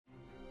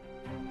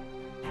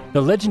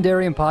The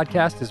Legendarium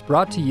podcast is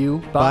brought to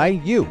you by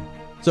you.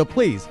 So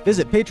please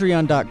visit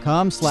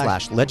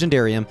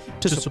patreon.com/legendarium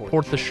to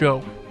support the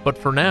show. But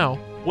for now,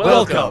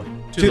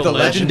 welcome to the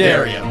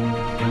Legendarium.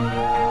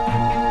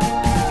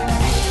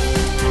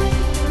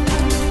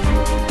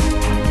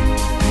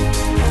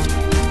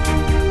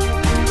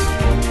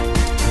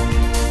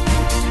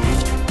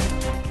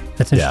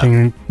 That's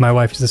interesting. Yeah. My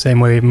wife is the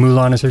same way.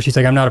 Mulan is her. She's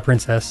like, I'm not a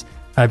princess.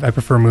 I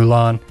prefer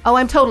Mulan. Oh,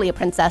 I'm totally a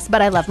princess,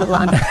 but I love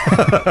Mulan.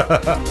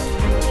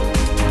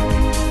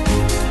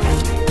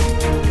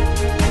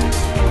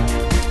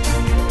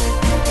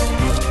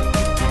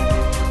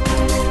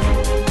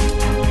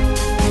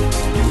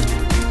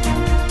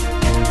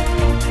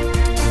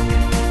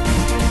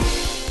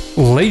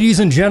 Ladies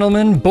and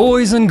gentlemen,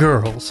 boys and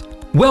girls,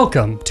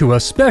 welcome to a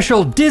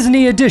special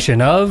Disney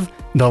edition of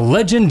the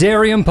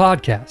Legendarium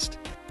podcast.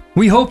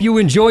 We hope you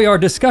enjoy our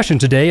discussion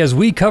today as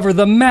we cover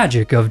the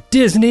magic of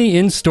Disney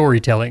in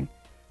storytelling.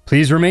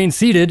 Please remain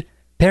seated,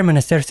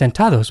 permanecer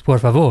sentados, por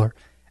favor,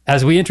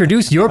 as we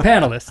introduce your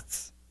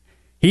panelists.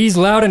 He's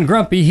loud and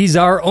grumpy. He's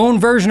our own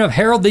version of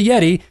Harold the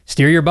Yeti.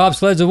 Steer your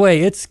bobsleds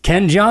away. It's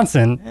Ken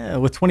Johnson. Yeah,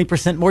 with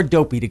 20% more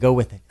dopey to go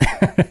with it.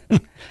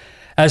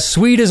 As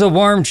sweet as a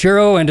warm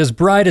churro and as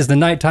bright as the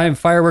nighttime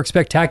fireworks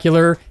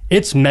spectacular,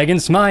 it's Megan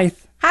Smythe.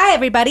 Hi,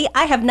 everybody.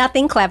 I have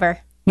nothing clever.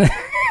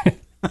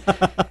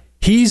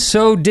 He's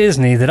so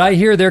Disney that I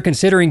hear they're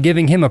considering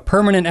giving him a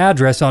permanent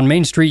address on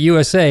Main Street,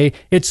 USA.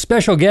 It's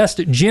special guest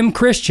Jim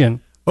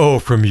Christian. Oh,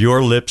 from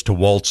your lips to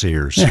Walt's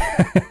ears.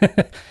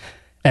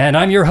 And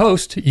I'm your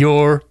host,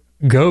 your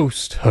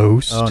ghost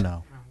host. Oh,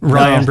 no.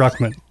 Ryan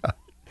Bruckman.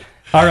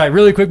 All right,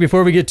 really quick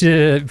before we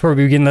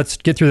begin, let's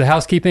get through the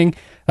housekeeping.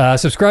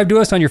 Subscribe to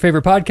us on your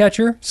favorite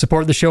podcatcher,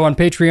 support the show on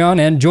Patreon,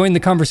 and join the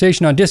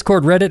conversation on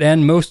Discord, Reddit,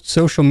 and most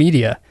social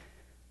media.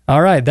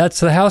 All right, that's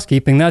the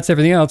housekeeping. That's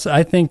everything else.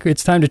 I think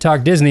it's time to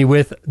talk Disney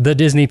with the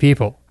Disney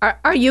people.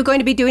 Are you going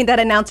to be doing that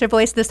announcer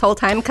voice this whole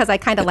time? Because I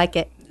kind of like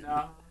it.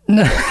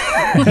 No.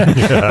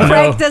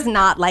 Craig does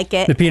not like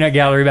it. The peanut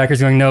gallery backers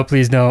going, no,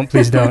 please don't,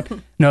 please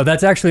don't. No,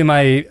 that's actually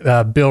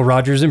my Bill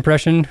Rogers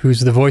impression,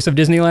 who's the voice of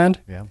Disneyland.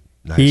 Yeah,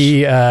 nice.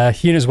 He and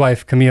his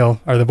wife, Camille,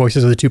 are the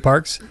voices of the two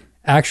parks.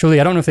 Actually,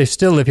 I don't know if they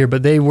still live here,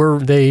 but they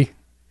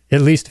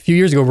at least a few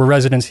years ago, were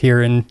residents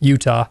here in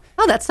Utah.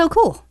 Oh, that's so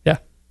cool. Yeah.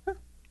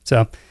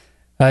 So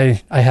I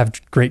have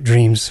great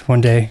dreams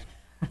one day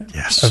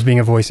of being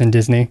a voice in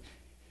Disney.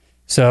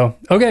 So,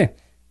 okay.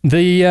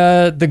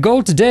 The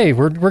goal today,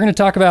 we're going to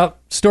talk about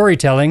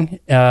storytelling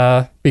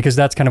because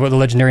that's kind of what the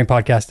Legendarium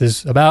podcast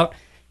is about,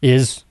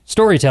 is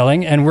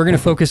storytelling. And we're going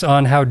to focus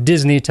on how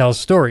Disney tells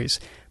stories.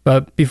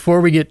 But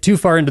before we get too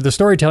far into the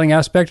storytelling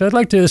aspect, I'd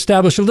like to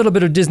establish a little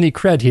bit of Disney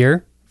cred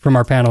here from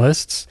our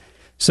panelists.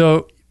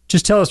 So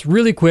just tell us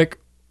really quick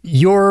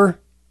your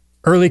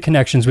early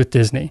connections with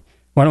Disney.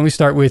 Why don't we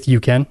start with you,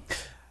 Ken?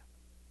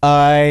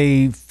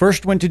 I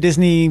first went to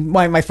Disney.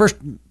 My first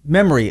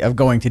memory of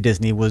going to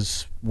Disney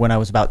was when I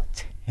was about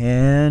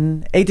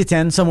 8 to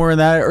 10, somewhere in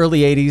that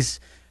early 80s.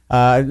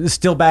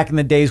 Still back in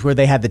the days where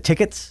they had the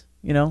tickets,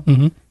 you know?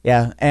 Mm-hmm.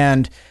 Yeah.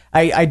 And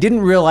I didn't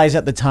realize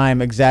at the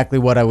time exactly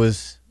what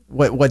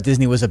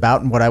Disney was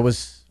about and what I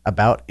was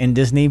about in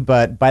Disney.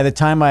 But by the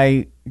time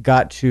I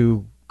got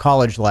to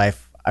college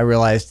life, I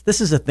realized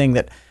this is a thing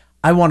that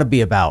I want to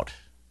be about.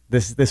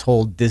 This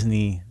whole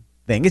Disney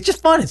thing. It's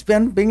just fun. It's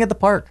been being at the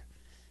park.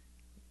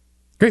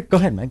 Great. Go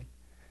ahead, Meg.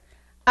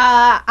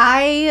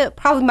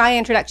 My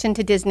introduction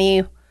to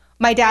Disney,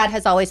 my dad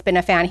has always been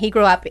a fan. He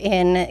grew up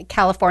in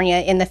California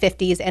in the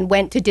 50s and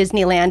went to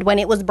Disneyland when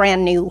it was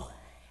brand new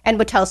and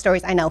would tell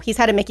stories. I know he's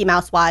had a Mickey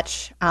Mouse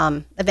watch,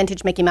 a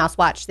vintage Mickey Mouse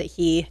watch that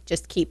he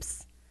just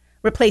keeps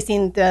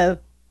replacing the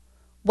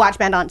watch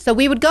band on. So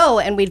we would go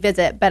and we'd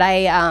visit, but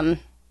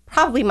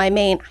probably my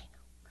main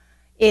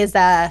is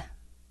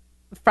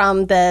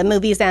from the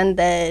movies and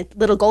the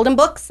Little Golden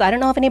Books. I don't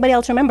know if anybody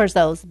else remembers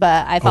those,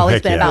 but I've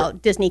always been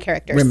about Disney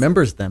characters.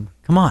 Remembers them?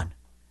 Come on.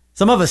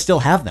 Some of us still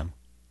have them.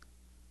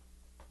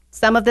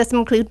 Some of this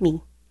include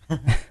me. All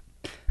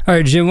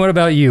right, Jim, what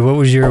about you?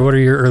 What are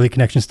your early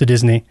connections to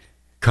Disney?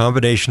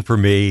 Combination for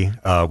me.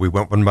 We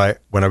went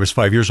when I was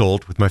 5 years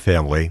old with my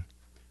family.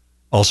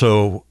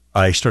 Also,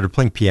 I started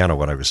playing piano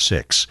when I was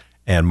 6,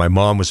 and my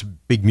mom was a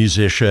big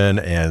musician,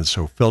 and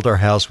so filled our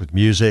house with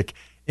music,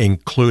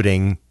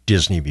 including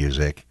Disney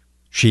music,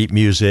 sheet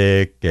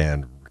music,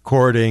 and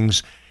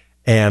recordings.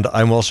 And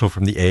I'm also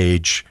from the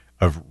age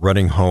of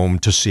running home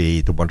to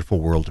see The Wonderful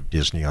World of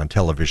Disney on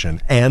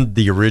television and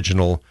the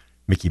original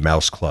Mickey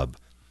Mouse Club.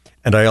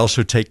 And I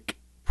also take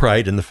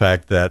pride in the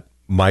fact that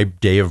my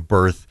day of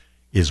birth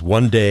is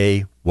 1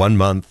 day, 1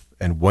 month,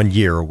 and 1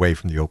 year away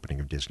from the opening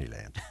of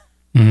Disneyland.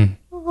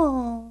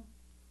 Mm-hmm.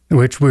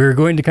 Which we're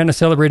going to kind of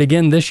celebrate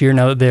again this year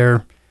now that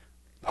they're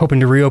hoping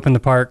to reopen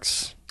the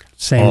parks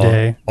same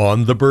day.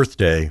 On the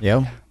birthday.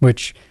 Yeah.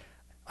 Which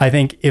I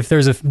think if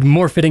there's a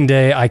more fitting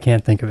day, I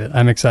can't think of it.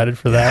 I'm excited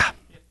for that.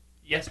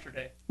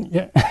 Yesterday.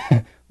 Yeah.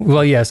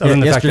 Well, yes, other than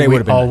the fact that we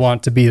all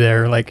want to be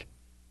there like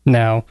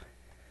now.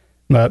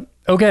 But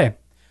okay.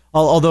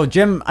 Although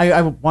Jim,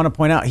 I want to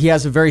point out, he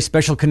has a very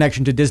special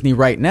connection to Disney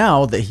right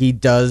now that he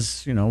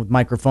does,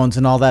 microphones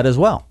and all that as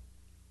well.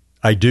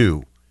 I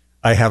do.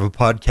 I have a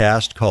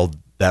podcast called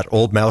That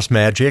Old Mouse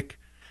Magic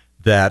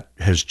that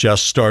has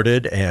just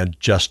started, and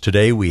just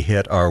today we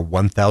hit our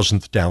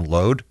 1,000th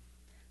download.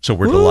 So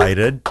we're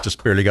delighted.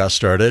 Just barely got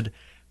started.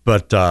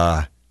 But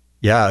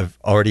I've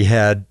already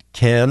had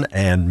Ken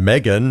and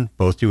Megan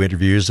both do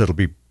interviews. It'll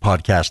be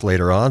podcast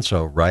later on.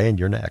 So Ryan,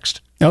 you're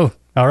next. Oh,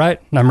 all right.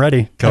 I'm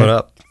ready. Coming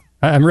up.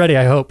 I'm ready,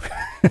 I hope.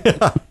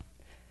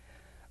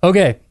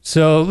 Okay,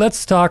 so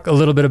let's talk a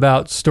little bit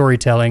about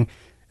storytelling.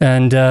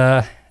 And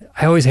I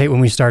always hate when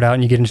we start out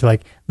and you get into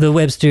like the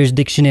Webster's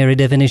dictionary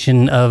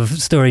definition of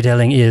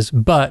storytelling is,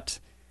 but...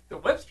 The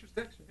Webster's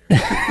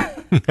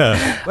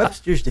dictionary.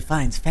 Webster's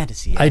defines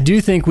fantasy. I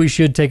do think we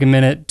should take a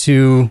minute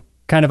to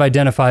kind of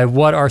identify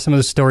what are some of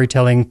the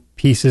storytelling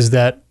pieces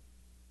that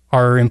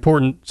are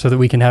important so that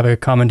we can have a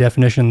common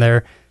definition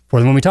there for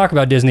them when we talk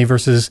about Disney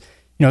versus...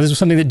 this is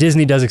something that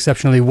Disney does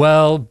exceptionally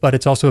well, but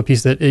it's also a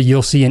piece that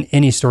you'll see in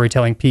any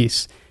storytelling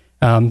piece.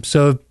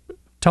 So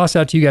toss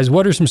out to you guys,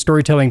 what are some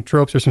storytelling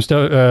tropes or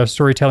some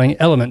storytelling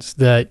elements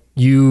that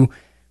you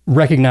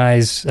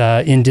recognize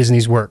in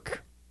Disney's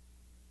work?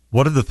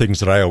 One of the things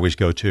that I always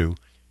go to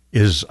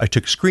is I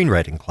took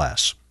screenwriting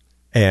class,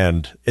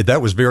 and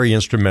that was very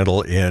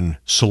instrumental in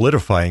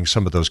solidifying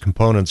some of those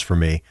components for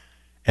me.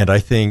 And I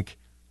think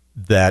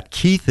that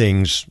key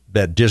things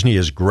that Disney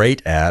is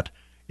great at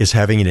is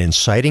having an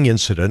inciting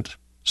incident,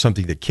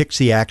 something that kicks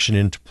the action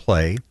into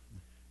play,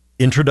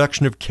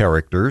 introduction of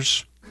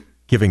characters,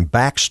 giving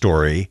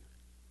backstory,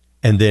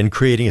 and then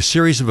creating a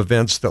series of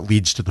events that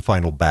leads to the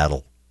final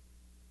battle.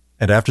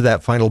 And after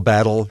that final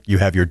battle, you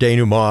have your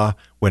denouement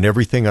when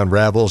everything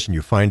unravels and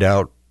you find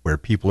out where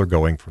people are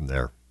going from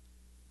there.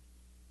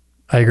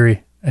 I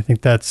agree. I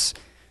think that's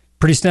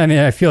pretty standard.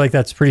 I feel like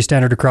that's pretty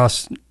standard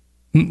across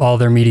all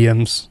their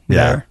mediums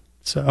there.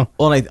 So,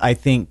 well, I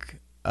think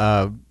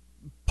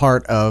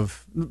part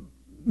of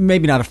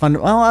maybe not I'm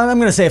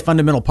going to say a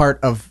fundamental part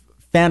of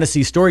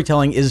fantasy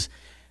storytelling is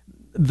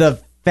the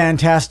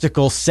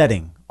fantastical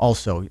setting.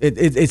 Also,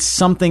 it's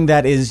something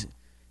that is,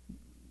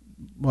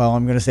 well,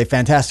 I'm going to say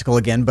fantastical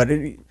again, but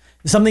it's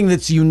something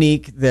that's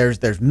unique.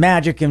 There's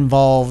magic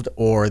involved,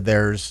 or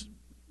there's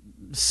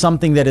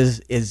something that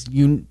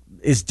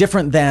is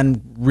different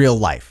than real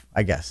life.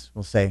 I guess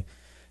we'll say,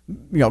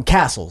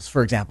 castles,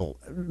 for example,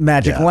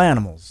 magical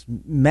animals,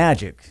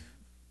 magic.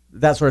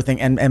 That sort of thing,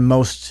 and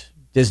most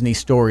Disney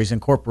stories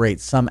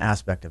incorporate some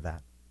aspect of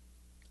that.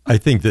 I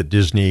think that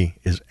Disney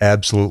is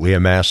absolutely a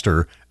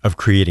master of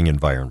creating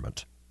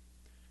environment.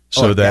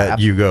 So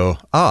you go,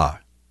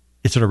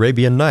 it's an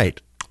Arabian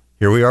Night.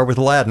 Here we are with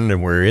Aladdin,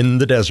 and we're in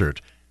the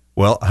desert.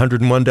 Well,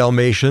 101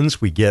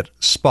 Dalmatians, we get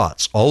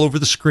spots all over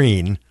the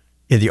screen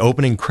in the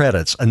opening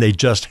credits, and they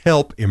just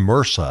help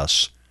immerse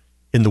us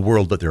in the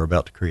world that they're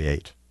about to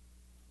create.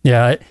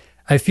 Yeah,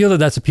 I feel that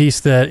that's a piece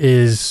that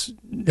is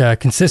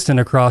consistent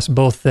across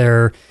both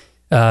their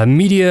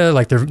media,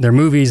 like their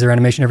movies, their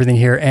animation, everything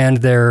here, and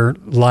their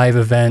live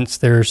events,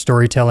 their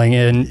storytelling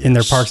in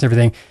their parks and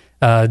everything.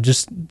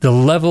 Just the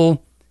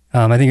level,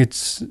 I think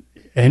it's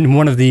in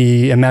one of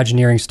the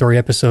Imagineering story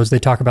episodes, they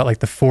talk about like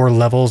the 4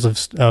 levels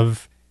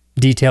of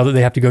detail that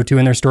they have to go to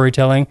in their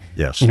storytelling.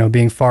 Yes.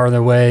 Being farther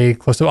away,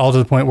 close to all to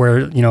the point where,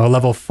 a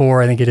level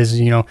 4, I think it is,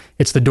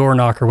 it's the door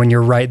knocker. When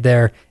you're right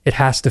there, it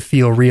has to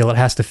feel real. It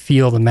has to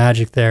feel the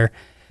magic there.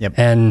 Yep.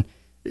 And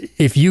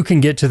if you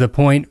can get to the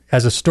point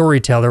as a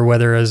storyteller,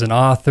 whether as an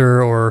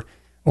author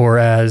or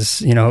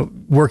as,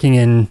 working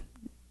in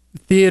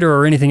theater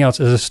or anything else,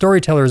 as a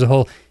storyteller as a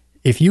whole,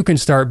 if you can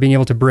start being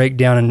able to break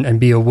down and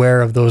be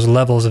aware of those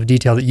levels of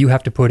detail that you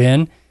have to put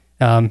in,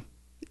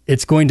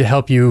 it's going to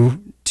help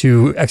you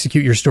to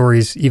execute your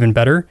stories even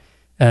better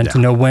and to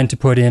know when to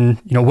put in,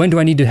 when do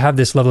I need to have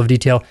this level of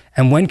detail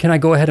and when can I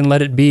go ahead and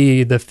let it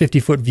be the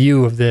 50-foot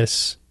view of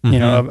this,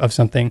 of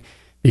something.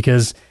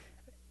 Because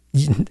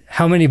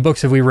how many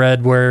books have we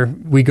read where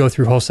we go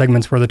through whole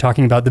segments where they're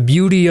talking about the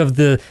beauty of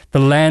the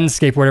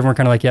landscape, whatever, we're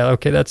kind of like, yeah,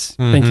 okay, that's,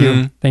 thank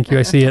you,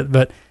 I see it.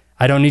 But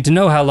I don't need to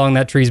know how long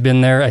that tree's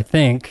been there, I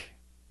think,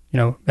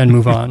 and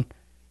move on.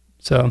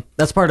 So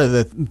that's part of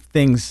the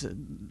things,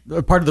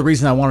 part of the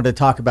reason I wanted to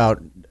talk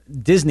about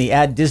Disney,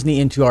 add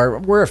Disney into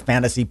we're a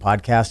fantasy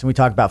podcast and we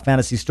talk about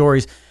fantasy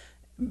stories,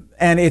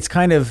 and it's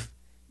kind of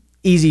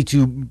easy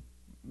to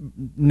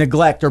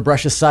neglect or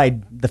brush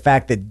aside the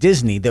fact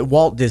that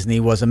Walt Disney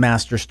was a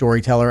master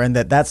storyteller, and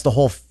that's the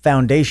whole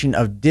foundation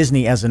of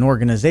Disney as an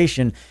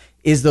organization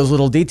is those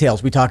little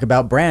details. We talk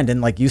about Brandon,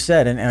 like you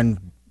said, and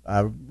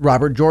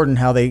Robert Jordan,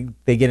 how they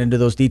get into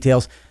those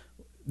details.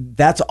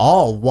 That's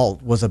all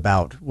Walt was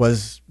about,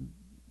 was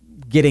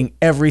getting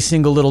every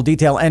single little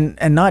detail, and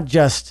not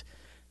just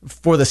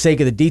for the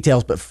sake of the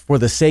details, but for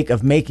the sake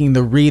of making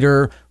the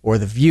reader or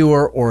the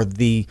viewer or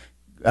the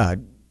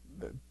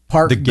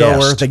park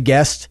goer, the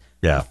guest,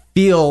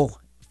 feel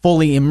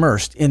fully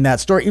immersed in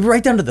that story,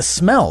 right down to the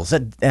smells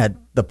at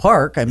the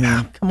park. I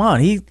mean, come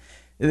on,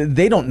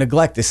 they don't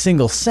neglect a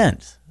single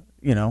scent,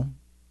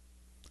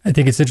 I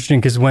think it's interesting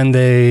because when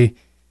they,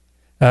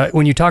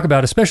 when you talk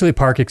about, especially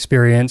park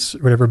experience or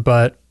whatever,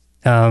 but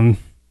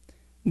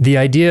the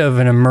idea of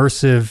an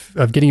immersive,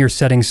 of getting your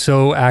setting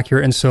so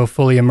accurate and so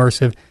fully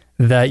immersive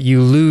that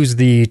you lose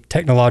the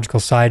technological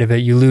side of it.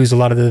 You lose a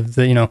lot of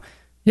the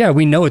yeah,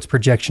 we know it's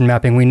projection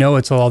mapping. We know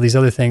it's all these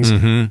other things,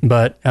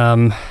 but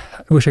I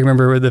wish I could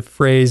remember the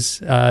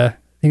phrase, I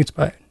think it's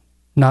by,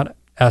 not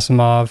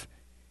Asimov,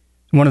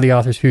 one of the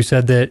authors who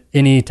said that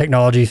any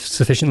technology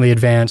sufficiently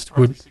advanced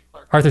would...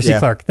 Arthur C.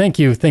 Clarke. Thank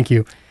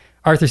you.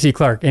 Arthur C.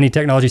 Clarke. Any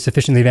technology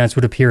sufficiently advanced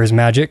would appear as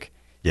magic.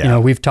 Yeah.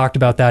 We've talked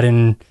about that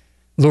in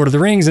Lord of the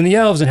Rings and the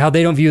elves and how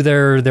they don't view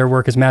their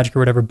work as magic or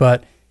whatever.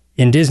 But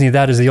in Disney,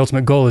 that is the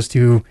ultimate goal, is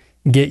to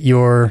get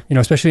your,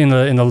 especially in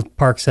the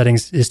park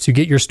settings, is to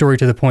get your story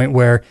to the point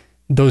where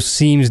those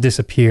seams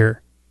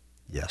disappear.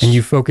 Yes. And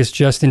you focus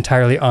just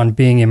entirely on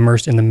being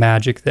immersed in the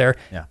magic there.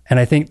 Yeah. And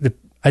I think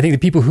the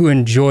people who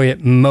enjoy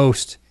it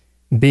most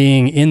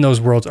being in those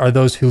worlds are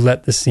those who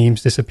let the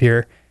seams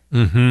disappear.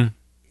 Mm-hmm.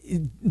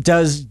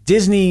 Does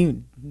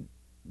Disney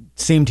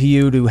seem to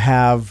you to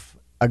have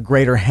a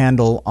greater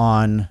handle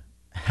on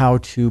how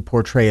to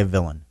portray a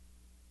villain?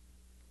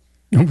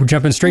 We're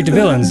jumping straight to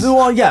villains.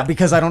 Well, yeah,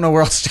 because I don't know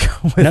where else to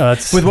go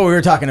with what we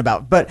were talking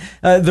about. But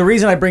the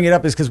reason I bring it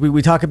up is because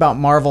we talk about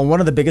Marvel. One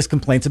of the biggest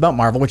complaints about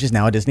Marvel, which is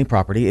now a Disney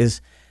property,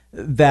 is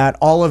that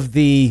all of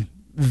the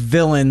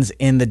villains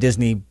in the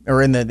Disney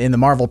or in the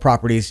Marvel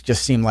properties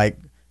just seem like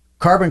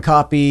carbon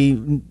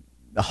copy,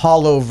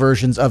 hollow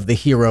versions of the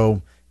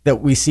hero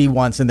that we see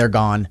once and they're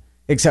gone,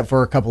 except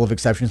for a couple of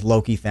exceptions,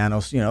 Loki,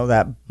 Thanos,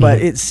 that.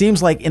 But it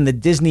seems like in the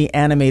Disney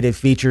animated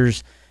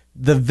features,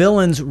 the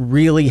villains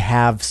really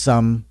have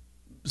some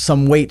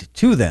weight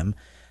to them.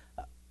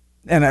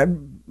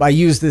 And I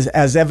use this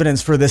as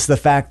evidence for this, the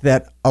fact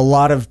that a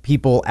lot of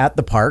people at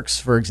the parks,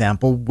 for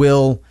example,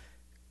 will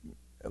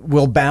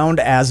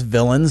bound as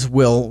villains,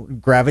 will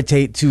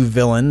gravitate to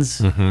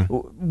villains,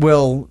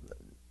 will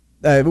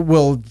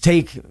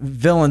take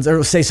villains,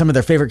 or say some of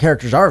their favorite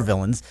characters are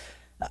villains.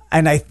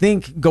 And I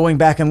think going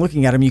back and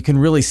looking at him, you can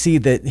really see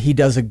that he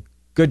does a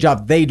good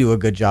job. They do a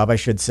good job, I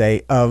should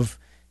say, of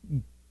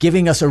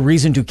giving us a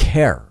reason to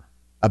care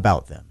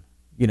about them.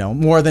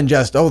 More than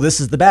just, this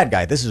is the bad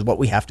guy. This is what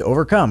we have to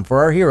overcome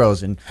for our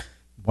heroes. And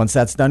once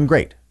that's done,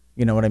 great.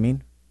 You know what I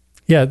mean?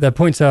 Yeah, that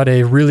points out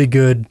a really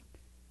good,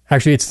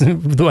 actually, it's, I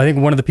think,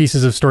 one of the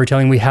pieces of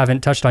storytelling we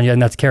haven't touched on yet,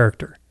 and that's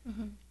character.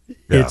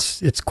 Yeah.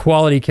 It's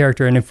quality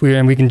character,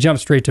 and we can jump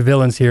straight to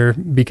villains here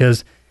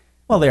because,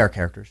 well, they are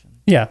characters.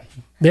 Yeah,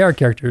 they are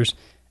characters.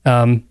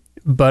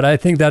 But I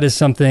think that is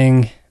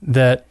something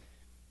that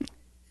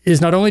is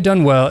not only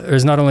done well, or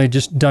is not only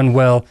just done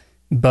well,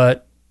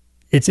 but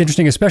it's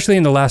interesting, especially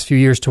in the last few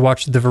years, to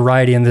watch the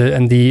variety and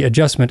the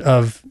adjustment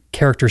of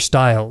character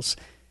styles.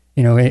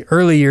 In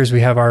early years,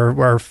 we have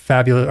our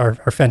fabulous,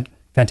 our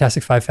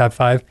Fantastic Fab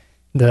Five,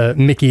 the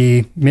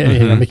Mickey,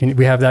 Mickey.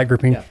 We have that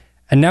grouping. Yeah.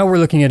 And now we're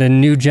looking at a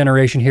new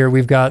generation here.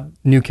 We've got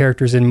new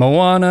characters in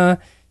Moana,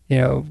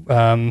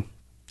 the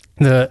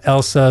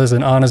Elsas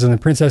and Annas and the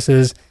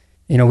princesses.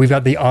 We've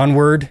got the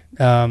Onward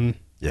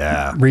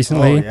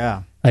recently. Oh,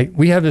 yeah. Like,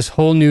 we have this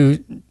whole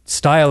new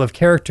style of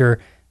character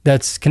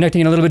that's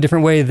connecting in a little bit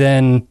different way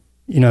than,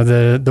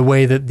 the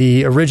way that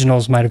the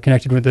originals might have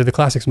connected with, the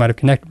classics might have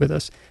connected with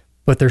us.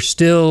 But they're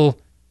still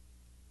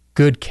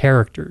good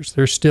characters.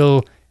 There's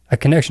still a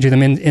connection to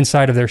them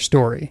inside of their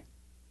story.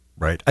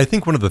 Right. I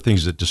think one of the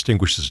things that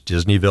distinguishes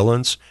Disney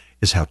villains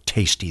is how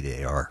tasty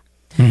they are.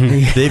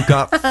 They've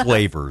got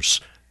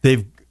flavors.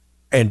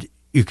 And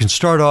you can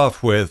start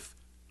off with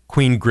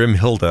Queen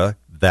Grimhilda.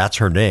 That's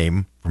her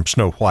name from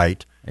Snow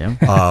White. Yeah.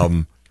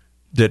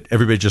 That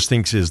everybody just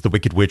thinks is the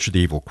Wicked Witch or the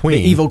Evil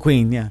Queen. The Evil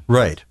Queen, yeah.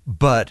 Right.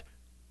 But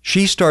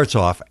she starts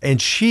off,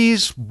 and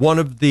she's one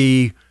of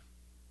the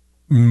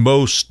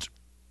most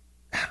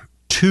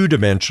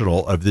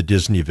two-dimensional of the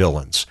Disney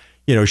villains.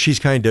 She's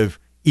kind of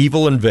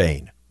evil and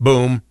vain.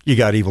 Boom, you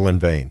got evil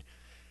and vain.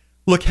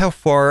 Look how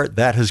far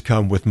that has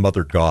come with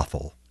Mother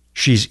Gothel.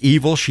 She's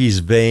evil, she's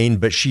vain,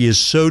 but she is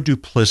so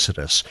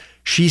duplicitous.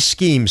 She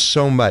schemes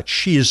so much.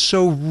 She is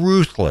so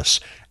ruthless.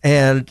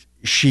 And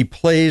she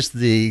plays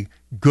the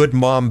good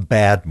mom,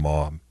 bad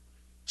mom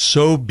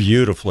so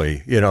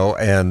beautifully,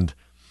 and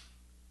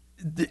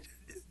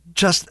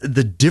just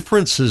the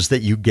differences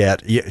that you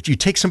get. You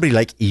take somebody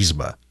like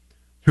Yzma,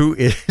 who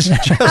is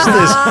just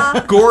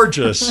this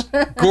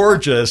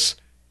gorgeous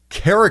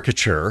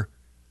caricature,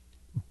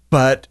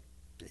 but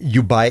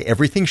you buy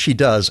everything she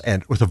does,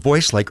 and with a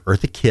voice like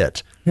Eartha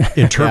Kitt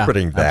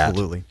interpreting that.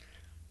 Absolutely.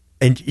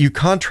 And you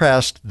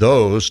contrast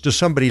those to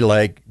somebody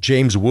like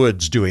James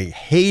Woods doing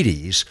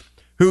Hades,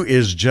 who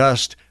is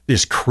just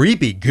this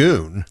creepy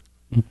goon,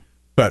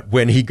 but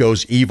when he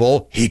goes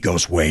evil, he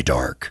goes way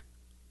dark.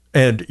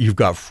 And you've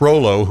got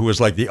Frollo, who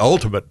is like the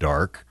ultimate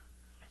dark,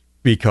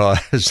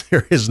 because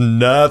there is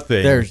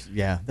nothing. There's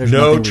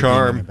no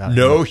charm,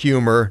 no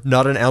humor,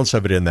 not an ounce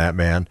of it in that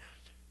man.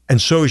 And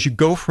so as you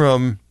go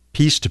from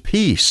piece to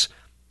piece,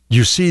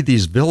 you see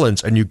these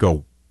villains and you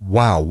go,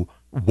 wow,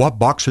 what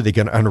box are they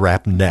going to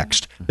unwrap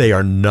next? They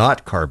are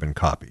not carbon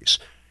copies.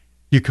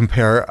 you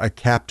compare a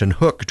Captain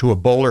Hook to a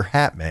bowler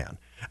hat man,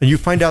 and you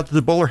find out that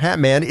the bowler hat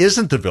man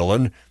isn't the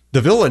villain.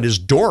 The villain is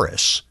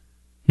Doris.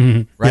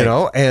 Right. You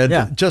know, and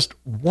Yeah. just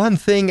one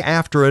thing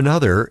after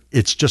another,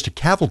 it's just a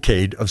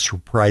cavalcade of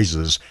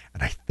surprises.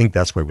 And I think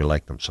that's why we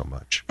like them so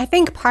much. I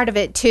think part of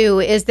it too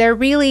is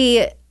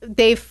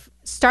they've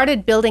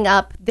started building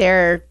up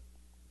their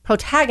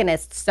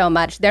protagonists so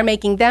much. They're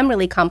making them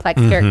really complex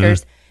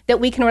characters that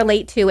we can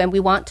relate to and we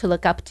want to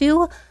look up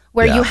to,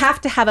 where Yeah. you have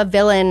to have a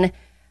villain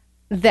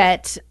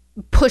that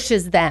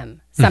pushes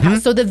them somehow.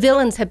 So the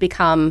villains have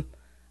become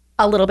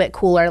a little bit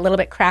cooler, a little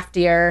bit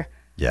craftier.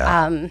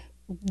 Yeah.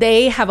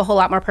 They have a whole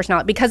lot more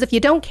personality, because if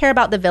you don't care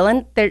about the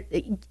villain,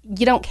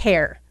 you don't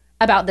care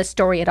about the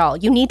story at all.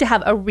 You need to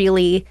have a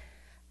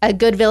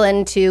good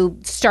villain to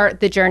start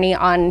the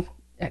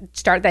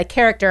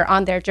character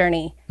on their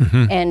journey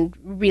and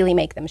really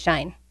make them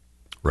shine.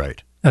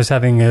 Right. I was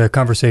having a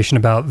conversation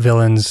about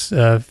villains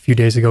a few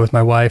days ago with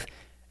my wife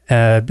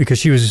because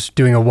she was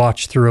doing a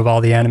watch through of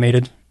all the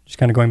animated, just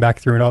kind of going back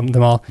through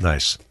them all.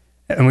 Nice.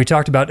 And we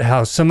talked about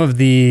how some of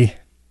the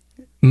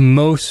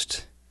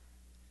most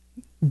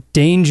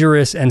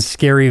dangerous and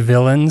scary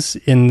villains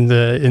in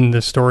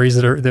the stories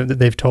that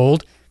they've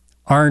told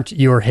aren't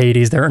your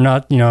Hades. They're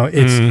not,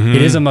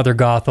 it is a Mother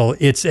Gothel.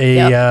 It's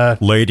a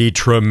Lady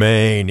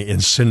Tremaine in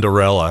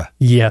Cinderella.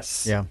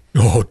 yes. Yeah.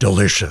 Oh,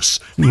 delicious.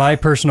 My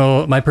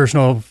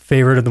personal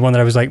favorite, of the one that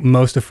I was like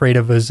most afraid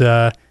of, was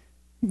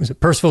it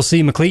Percival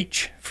C.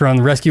 McLeach from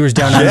Rescuers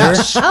Down Under?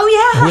 Yes.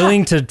 Oh yeah.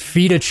 Willing to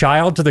feed a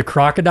child to the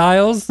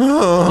crocodiles.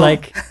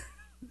 Like,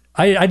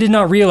 I did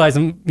not realize,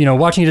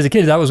 watching it as a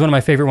kid, that was one of my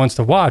favorite ones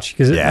to watch.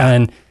 Yeah.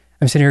 And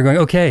I'm sitting here going,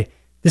 okay,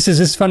 this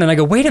is fun. And I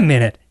go, wait a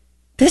minute,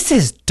 this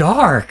is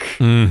dark.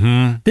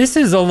 Mm-hmm. This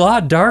is a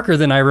lot darker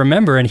than I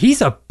remember. And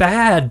he's a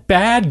bad,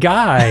 bad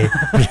guy.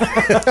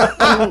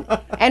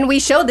 And we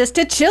show this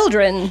to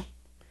children.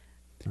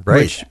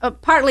 Right.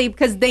 Partly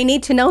because they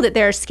need to know that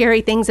there are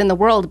scary things in the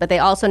world, but they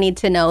also need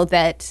to know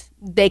that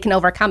they can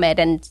overcome it,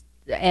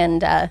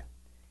 and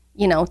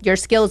your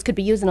skills could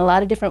be used in a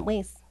lot of different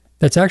ways.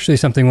 That's actually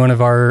something one of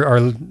our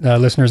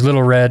listeners,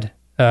 Little Red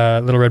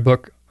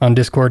Book on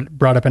Discord,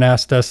 brought up and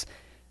asked us.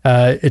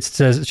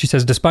 She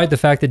says, despite the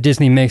fact that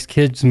Disney makes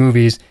kids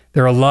movies,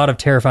 there are a lot of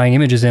terrifying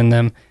images in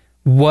them.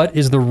 What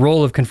is the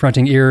role of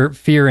confronting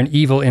fear and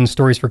evil in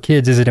stories for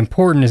kids? Is it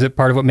important? Is it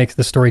part of what makes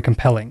the story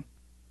compelling?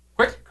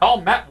 Quick,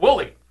 call Matt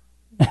Woolley.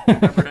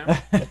 Remember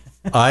him?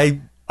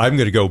 I'm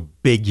going to go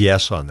big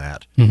yes on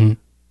that. Mm-hmm.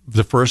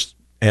 The first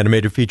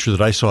animated feature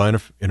that I saw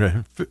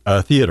in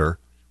a theater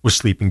was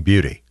Sleeping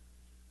Beauty.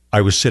 I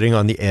was sitting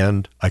on the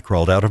end. I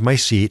crawled out of my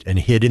seat and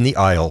hid in the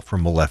aisle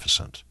from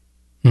Maleficent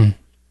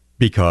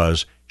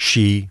because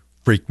she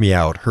freaked me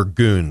out. Her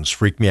goons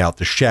freaked me out.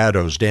 The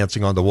shadows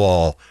dancing on the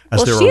wall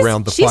as they were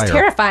around the fire. She's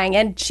terrifying,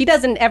 and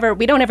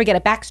we don't ever get a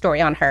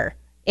backstory on her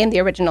in the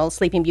original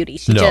Sleeping Beauty.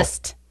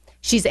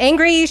 She's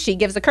angry. She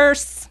gives a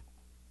curse.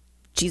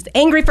 She's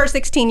angry for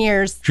 16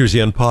 years. She was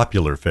the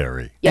unpopular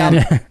fairy.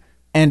 Yeah.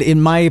 And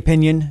in my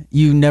opinion,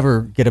 you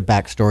never get a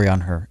backstory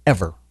on her,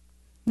 ever.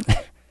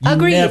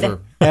 Agreed.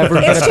 Never,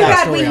 ever get It's a too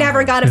bad backstory we on never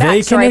her. got a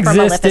They can backstory from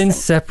exist in Maleficent.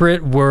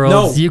 separate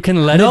worlds. No. You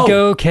can let No. it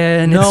go,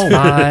 Ken. No. It's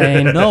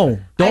fine. No,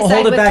 don't side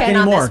hold it with back Ken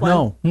on anymore. this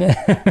one.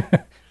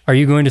 No. Are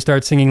you going to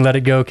start singing Let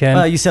It Go,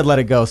 Ken? You said let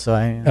it go, so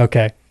I.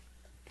 Okay.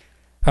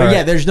 But All right.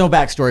 yeah, there's no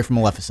backstory for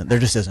Maleficent. There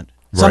just isn't.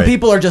 Some Right.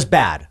 people are just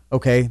bad,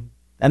 okay?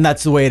 And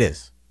that's the way it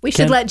is. We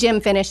should Ken- let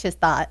Jim finish his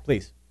thought.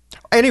 Please.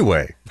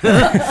 Anyway,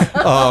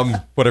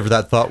 whatever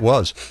that thought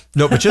was.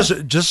 No, but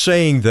just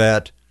saying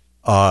that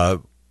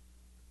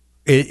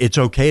it's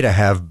okay to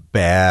have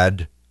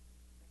bad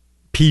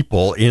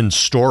people in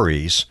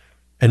stories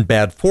and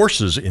bad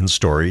forces in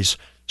stories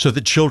so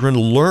that children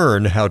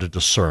learn how to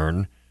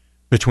discern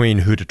between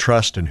who to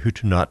trust and who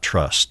to not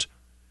trust.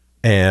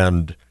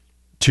 And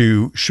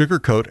to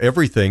sugarcoat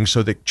everything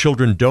so that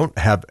children don't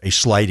have a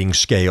sliding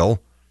scale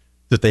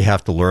that they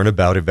have to learn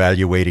about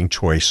evaluating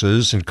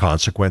choices and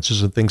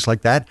consequences and things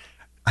like that,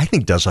 I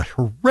think does a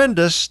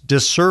horrendous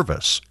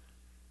disservice.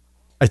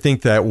 I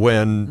think that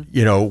when,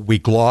 we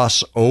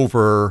gloss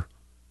over,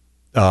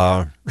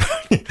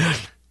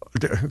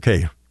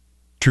 okay,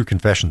 true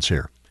confessions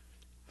here.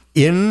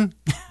 In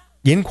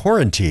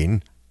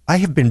quarantine, I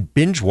have been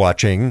binge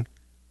watching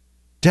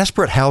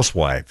Desperate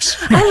Housewives.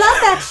 I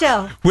love that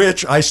show.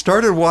 Which I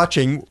started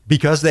watching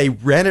because they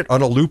ran it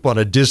on a loop on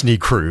a Disney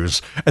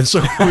cruise. And so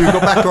when we go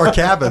back to our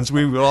cabins,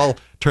 we would all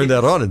turn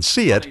that on and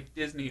see it. A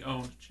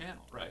Disney-owned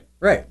channel, right?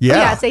 Right.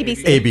 Yeah. it's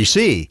ABC.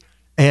 ABC.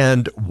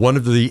 And one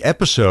of the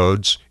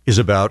episodes is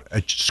about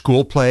a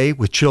school play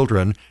with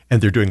children,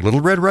 and they're doing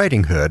Little Red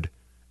Riding Hood,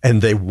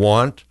 and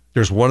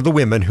there's one of the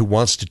women who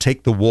wants to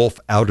take the wolf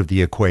out of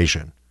the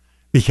equation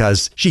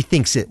because she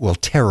thinks it will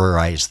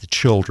terrorize the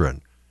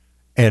children.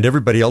 And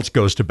everybody else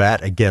goes to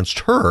bat against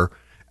her.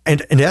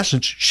 And in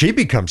essence, she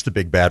becomes the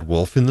big bad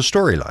wolf in the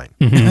storyline.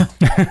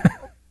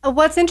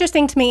 What's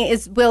interesting to me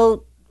is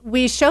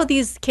we show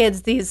these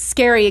kids these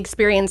scary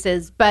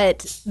experiences,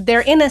 but they're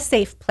in a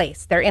safe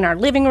place. They're in our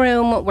living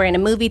room. We're in a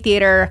movie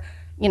theater.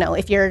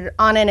 if you're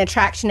on an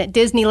attraction at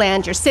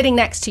Disneyland, you're sitting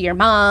next to your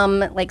mom,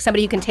 like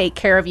somebody who can take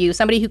care of you,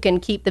 somebody who can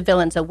keep the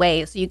villains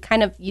away. So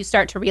you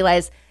start to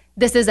realize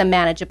this is a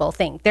manageable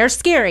thing. They're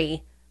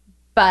scary,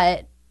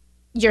 but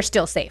you're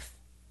still safe.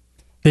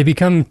 I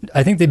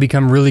think they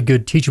become really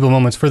good teachable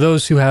moments for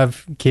those who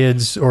have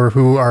kids or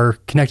who are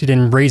connected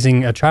in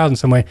raising a child in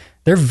some way.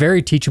 They're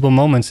very teachable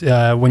moments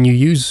when you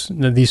use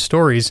these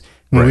stories.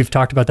 I mean, we've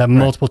talked about that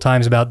multiple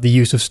times about the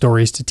use of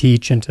stories to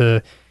teach and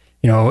to,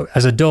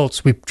 as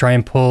adults, we try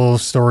and pull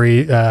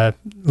story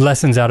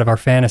lessons out of our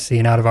fantasy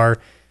and out of our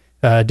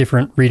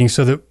different readings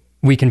so that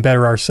we can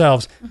better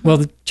ourselves. Mm-hmm. Well,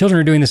 the children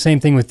are doing the same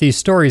thing with these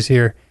stories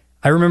here.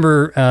 I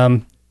remember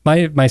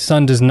my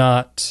son does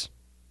not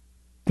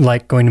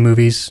like going to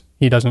movies.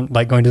 He doesn't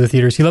like going to the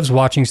theaters. He loves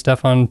watching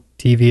stuff on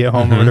TV at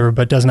home or whatever,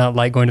 but does not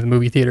like going to the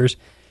movie theaters.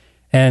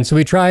 And so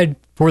we tried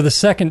for the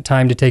second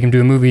time to take him to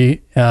a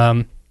movie,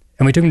 and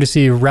we took him to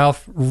see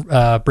Ralph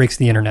Breaks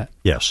the Internet.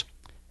 Yes.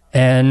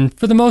 And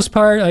for the most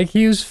part,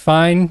 he was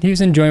fine. He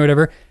was enjoying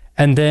whatever.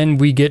 And then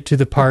we get to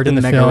the part in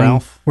the Mega film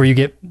Ralph. where you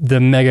get the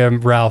Mega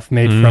Ralph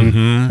made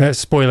from,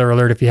 spoiler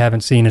alert if you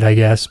haven't seen it, I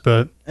guess.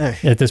 But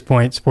at this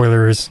point,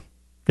 spoilers,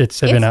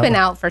 it's been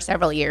out for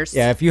several years.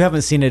 Yeah, if you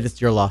haven't seen it,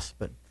 it's your loss.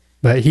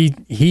 But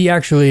he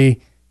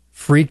actually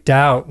freaked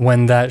out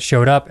when that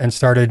showed up and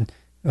started,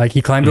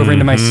 he climbed over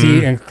into my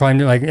seat and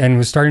and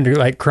was starting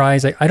to cry.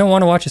 He's like, I don't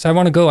want to watch this. I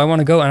want to go.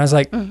 And I was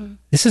like,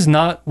 this is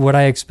not what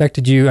I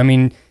expected you. I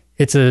mean,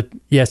 it's a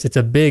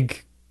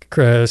big,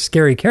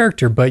 scary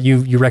character, but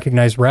you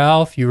recognize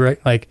Ralph,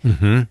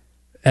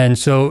 and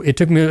so it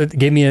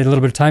gave me a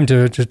little bit of time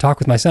to talk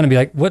with my son and be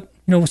like,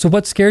 so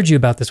what scared you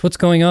about this? What's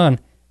going on?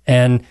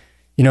 And,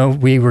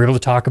 we were able to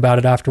talk about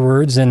it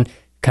afterwards and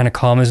kind of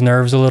calm his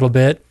nerves a little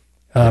bit.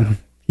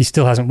 He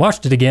still hasn't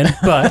watched it again,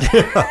 but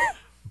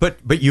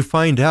but you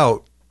find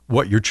out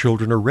what your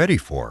children are ready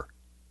for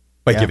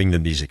by giving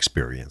them these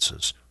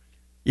experiences.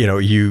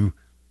 You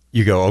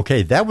go,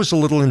 okay, that was a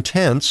little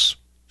intense.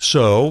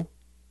 So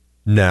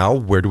now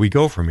where do we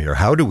go from here?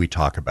 How do we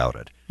talk about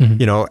it?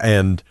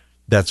 And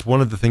that's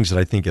one of the things that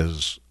I think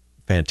is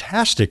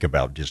fantastic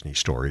about Disney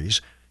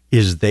stories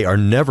is they are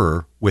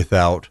never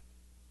without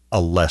a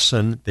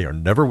lesson. They are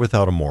never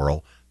without a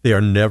moral. They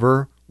are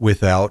never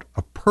without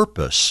a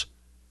purpose.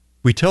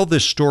 We tell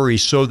this story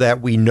so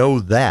that we know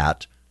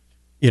that,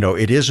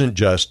 it isn't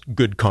just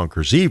good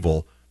conquers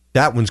evil.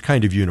 That one's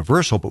kind of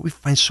universal, but we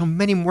find so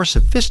many more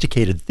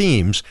sophisticated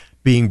themes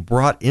being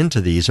brought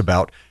into these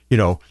about,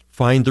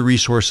 find the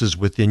resources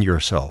within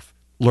yourself.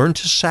 Learn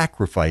to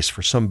sacrifice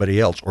for somebody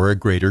else or a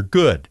greater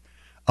good.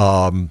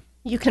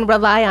 You can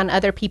rely on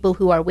other people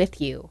who are with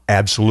you.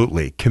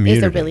 Absolutely.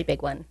 Community is a really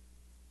big one.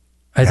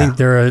 I think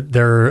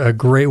they're a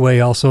great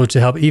way also to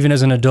help, even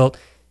as an adult,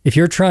 if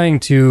you're trying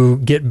to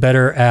get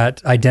better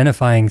at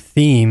identifying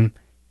theme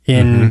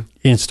in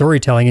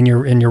storytelling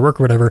in your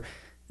work or whatever,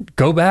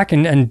 go back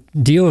and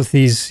deal with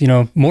these,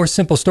 more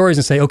simple stories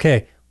and say,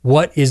 okay,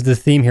 what is the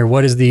theme here?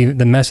 What is the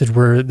message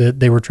that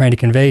they were trying to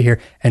convey here?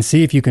 And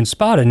see if you can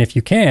spot it. And if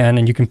you can,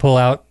 and you can pull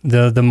out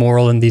the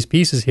moral in these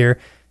pieces here,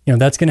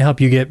 that's going to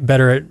help you get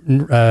better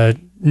at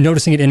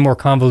noticing it in more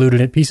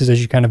convoluted pieces as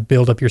you kind of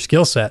build up your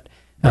skill set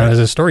as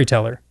a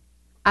storyteller.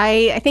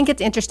 I think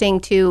it's interesting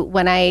too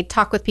when I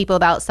talk with people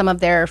about some of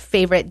their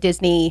favorite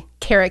Disney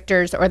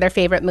characters or their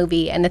favorite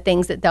movie and the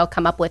things that they'll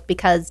come up with,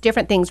 because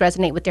different things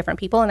resonate with different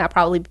people, and that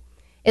probably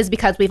is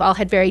because we've all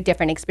had very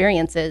different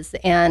experiences,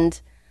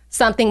 and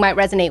something might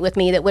resonate with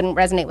me that wouldn't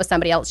resonate with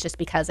somebody else just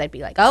because I'd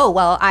be like, oh,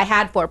 well, I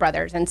had 4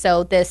 brothers, and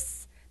so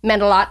this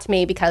meant a lot to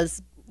me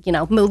because,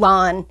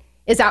 Mulan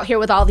is out here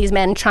with all these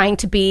men trying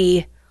to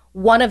be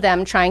one of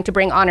them, trying to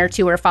bring honor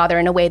to her father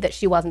in a way that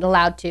she wasn't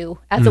allowed to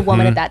as a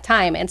woman at that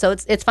time. And so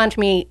it's fun to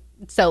me.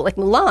 So like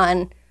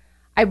Mulan,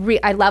 I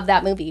love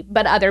that movie,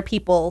 but other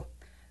people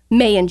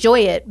may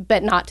enjoy it,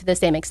 but not to the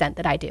same extent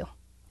that I do.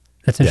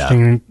 That's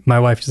interesting. Yeah. My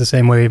wife is the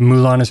same way.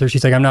 Mulan is her.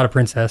 She's like, I'm not a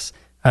princess.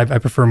 I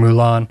prefer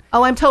Mulan.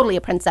 Oh, I'm totally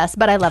a princess,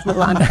 but I love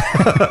Mulan.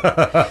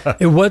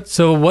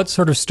 What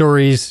sort of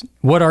stories,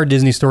 what are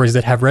Disney stories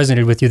that have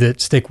resonated with you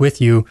that stick with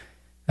you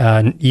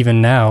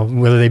even now,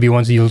 whether they be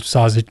ones you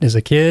saw as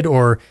a kid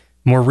or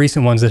more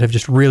recent ones that have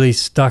just really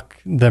stuck,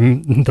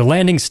 the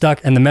landing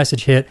stuck and the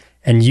message hit,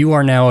 and you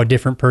are now a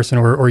different person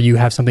or you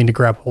have something to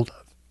grab hold of?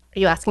 Are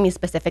you asking me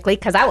specifically?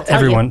 Because I will tell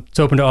Everyone. you. It's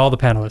open to all the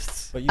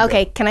panelists.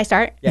 Okay, can I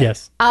start? Yeah.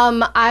 Yes.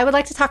 I would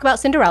like to talk about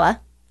Cinderella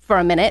for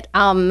a minute.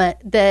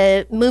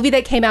 The movie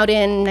that came out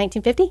in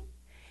 1950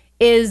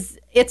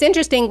 it's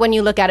interesting when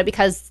you look at it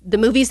because the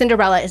movie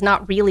Cinderella is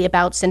not really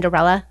about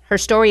Cinderella. Her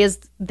story is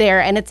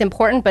there and it's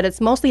important, but it's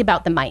mostly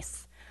about the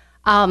mice.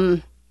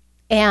 And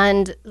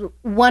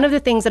one of the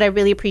things that I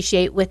really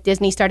appreciate with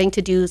Disney starting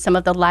to do some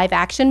of the live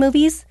action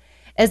movies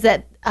is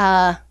that,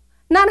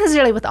 not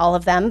necessarily with all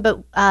of them,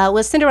 but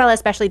with Cinderella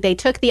especially, they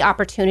took the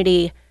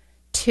opportunity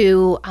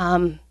to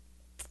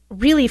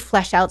really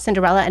flesh out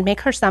Cinderella and make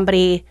her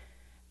somebody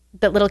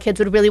that little kids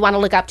would really want to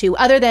look up to,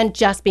 other than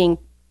just being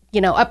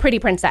a pretty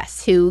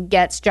princess who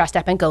gets dressed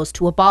up and goes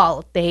to a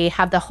ball. They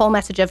have the whole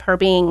message of her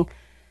being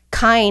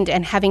kind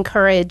and having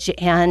courage,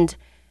 and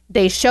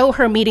they show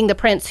her meeting the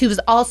prince, who's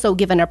also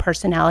given a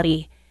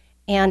personality.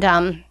 And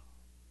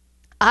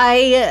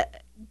I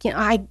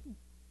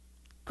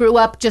grew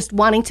up just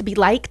wanting to be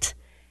liked,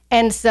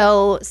 and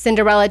so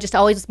Cinderella just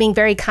always being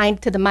very kind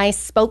to the mice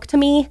spoke to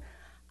me.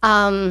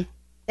 And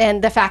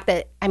the fact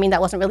that, I mean,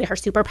 that wasn't really her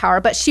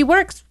superpower, but she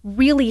works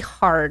really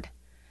hard,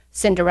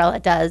 Cinderella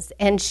does.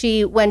 And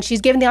when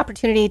she's given the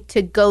opportunity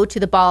to go to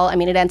the ball, I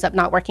mean, it ends up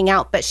not working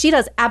out, but she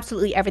does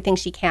absolutely everything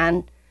she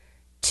can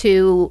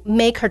to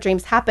make her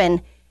dreams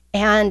happen.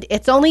 And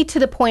it's only to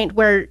the point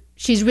where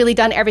she's really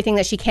done everything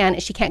that she can,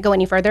 and she can't go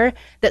any further,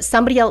 that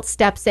somebody else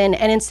steps in.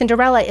 And in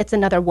Cinderella, it's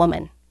another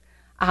woman,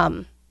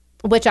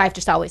 which I've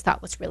just always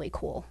thought was really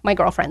cool. My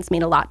girlfriends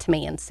mean a lot to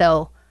me. And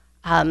so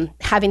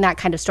having that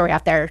kind of story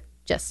out there,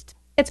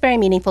 it's very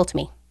meaningful to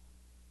me.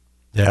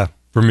 Yeah,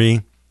 for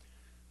me,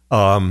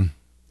 I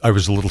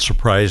was a little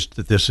surprised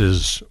that this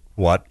is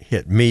what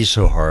hit me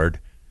so hard,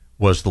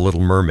 was The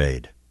Little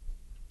Mermaid,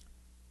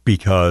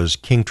 because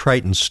King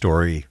Triton's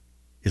story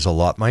is a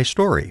lot my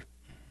story.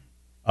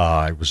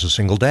 I was a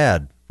single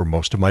dad for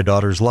most of my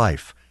daughter's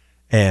life.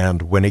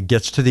 And when it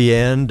gets to the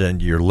end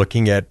and you're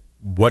looking at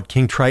what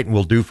King Triton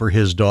will do for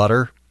his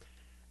daughter,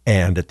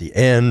 and at the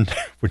end,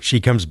 when she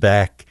comes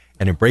back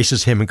and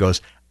embraces him and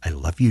goes, "I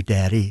love you,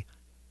 Daddy,"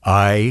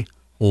 I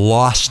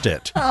lost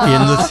it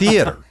in the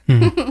theater.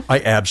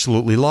 I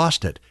absolutely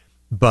lost it.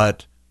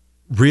 But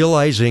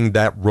realizing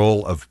that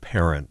role of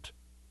parent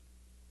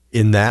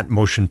in that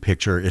motion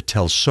picture, it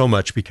tells so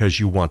much, because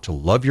you want to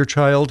love your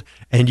child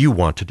and you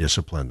want to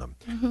discipline them.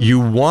 Mm-hmm. You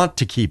want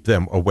to keep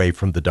them away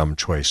from the dumb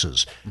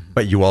choices,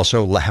 but you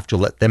also have to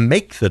let them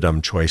make the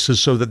dumb choices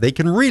so that they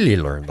can really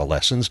learn the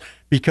lessons,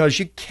 because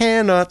you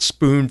cannot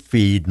spoon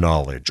feed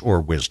knowledge or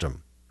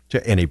wisdom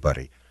to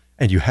anybody,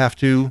 and you have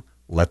to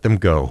let them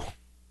go.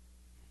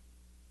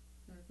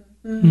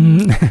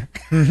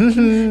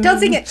 Mm-hmm. Don't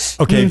sing it.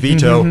 Okay,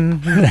 veto.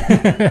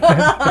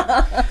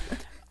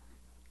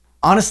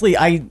 Honestly,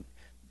 I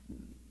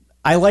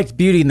liked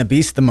Beauty and the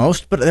Beast the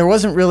most, but there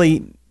wasn't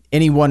really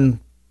any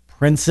one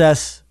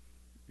princess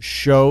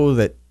show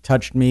that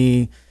touched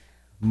me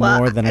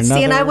more than another.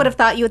 See, and I would have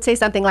thought you would say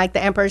something like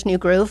The Emperor's New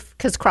Groove,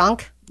 because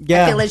Kronk,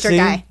 yeah, I feel is your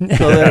guy.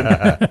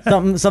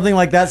 So something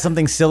like that,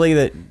 something silly.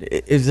 That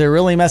is there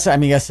really a message? I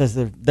mean, yes,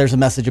 there's a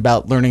message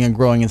about learning and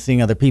growing and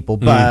seeing other people,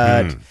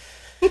 but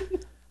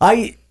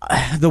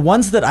the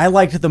ones that I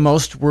liked the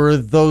most were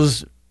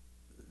those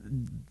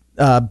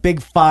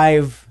big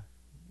five.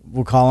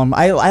 We'll call them.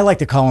 I like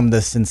to call them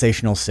the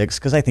Sensational Six,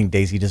 because I think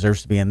Daisy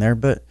deserves to be in there.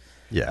 But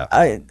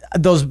yeah,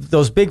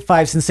 those big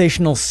five,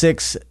 Sensational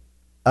Six,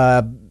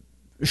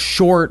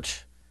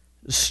 short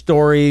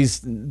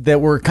stories that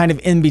were kind of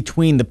in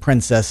between the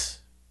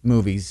princess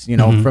movies,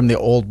 from the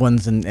old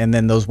ones and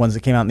then those ones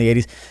that came out in the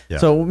 80s. Yeah.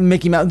 So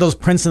Mickey Mouse, those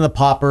Prince and the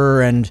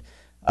Pauper, and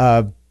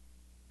I'm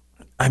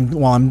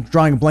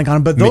drawing a blank on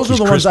them, but those are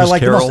the ones I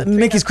like the most.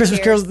 Mickey's Christmas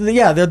Carols.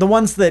 Yeah, they're the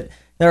ones that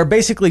are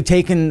basically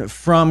taken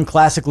from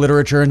classic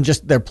literature and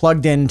just they're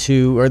plugged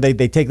into, or they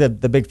take the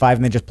big five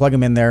and they just plug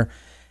them in there.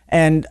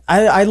 And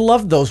I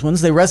loved those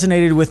ones. They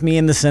resonated with me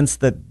in the sense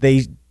that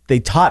they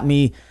taught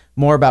me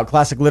more about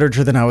classic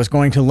literature than I was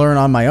going to learn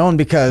on my own,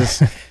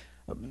 because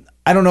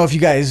I don't know if you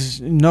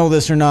guys know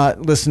this or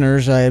not,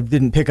 listeners. I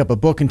didn't pick up a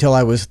book until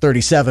I was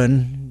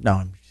 37.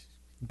 No,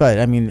 but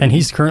I mean... And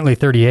he's currently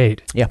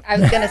 38. Yeah. I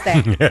was going to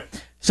say.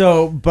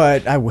 So,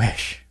 but I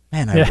wish.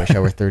 Man, I wish I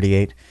were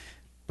 38.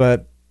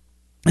 But...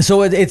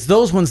 So it's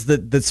those ones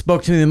that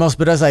spoke to me the most.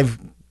 But as I've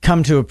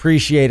come to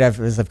appreciate,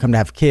 as I've come to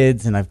have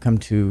kids and I've come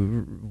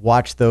to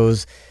watch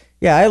those,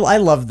 yeah, I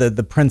love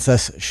the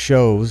princess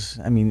shows.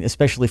 I mean,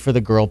 especially for the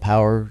girl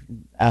power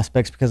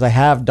aspects, because I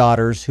have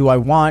daughters who I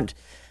want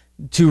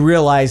to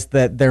realize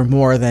that they're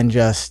more than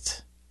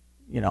just,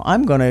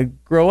 I'm going to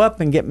grow up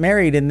and get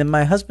married and then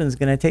my husband's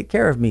going to take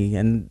care of me.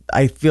 And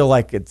I feel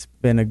like it's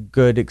been a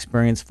good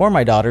experience for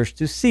my daughters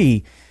to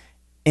see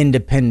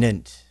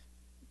independent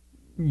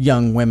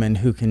young women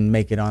who can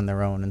make it on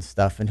their own and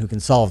stuff, and who can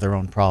solve their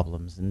own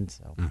problems. And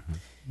so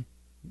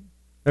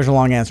there's a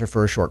long answer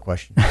for a short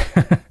question.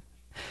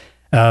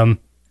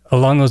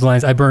 Along those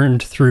lines, I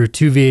burned through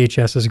 2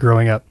 VHSs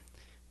growing up.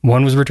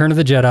 One was Return of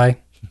the Jedi,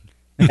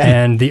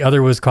 and the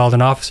other was called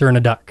An Officer and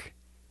a Duck.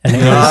 And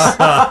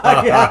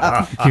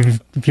it was,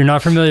 if you're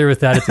not familiar with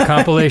that, it's a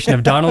compilation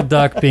of Donald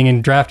Duck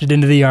being drafted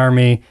into the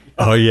Army.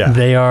 Oh, yeah.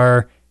 They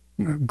are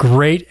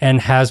great,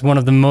 and has one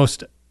of the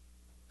most...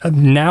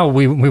 Now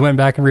we went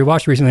back and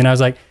rewatched recently, and I was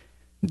like,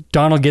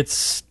 Donald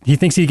he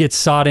thinks he gets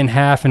sawed in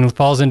half and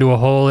falls into a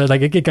hole.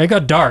 Like it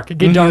got dark. It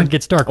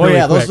gets dark. Oh really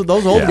yeah, quick.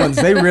 those old ones,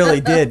 they really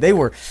did. They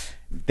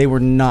were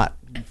not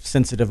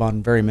sensitive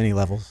on very many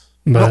levels.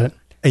 But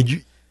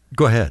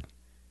go ahead.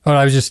 Oh,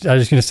 I was just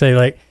going to say,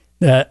 like,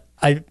 that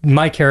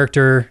my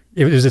character,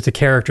 it's a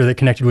character that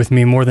connected with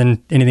me more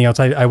than anything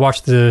else. I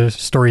watch the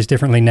stories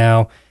differently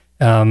now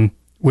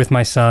with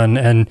my son,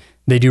 and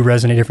they do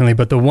resonate differently.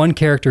 But the one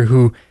character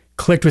who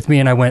clicked with me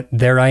and I went,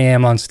 there I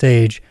am on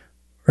stage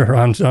or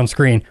on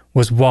screen,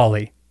 was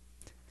Wally.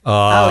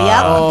 Oh,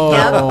 yep.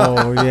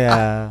 Oh,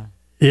 yeah.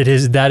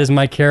 That is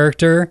my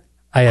character.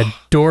 I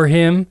adore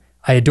him.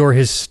 I adore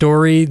his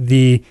story,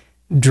 the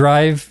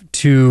drive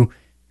to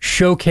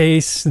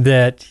showcase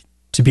that,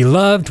 to be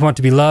loved, want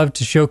to be loved,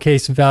 to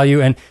showcase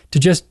value, and to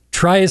just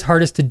try his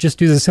hardest to just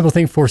do the simple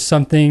thing for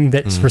something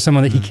that's for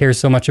someone that he cares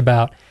so much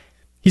about.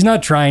 He's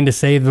not trying to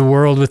save the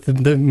world with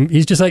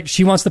he's just like,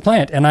 she wants the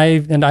plant, and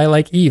I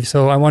like Eve,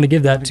 so I want to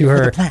give that to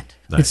her. The plant.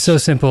 It's so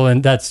simple,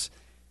 and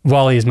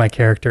Wally is my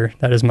character.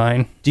 That is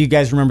mine. Do you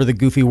guys remember the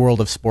Goofy World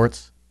of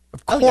Sports?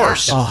 Of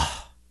course.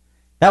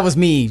 That was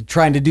me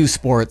trying to do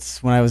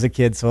sports when I was a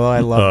kid, so I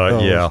love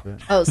those. Yeah.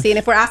 Oh, see, and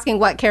if we're asking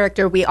what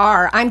character we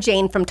are, I'm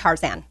Jane from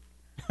Tarzan.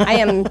 I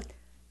am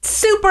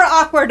super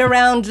awkward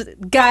around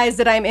guys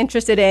that I'm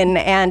interested in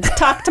and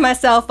talk to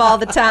myself all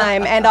the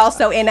time, and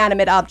also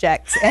inanimate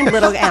objects and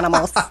little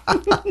animals.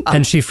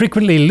 And she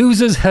frequently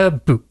loses her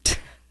boot.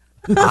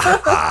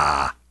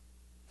 I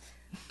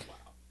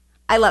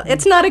love it.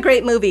 It's not a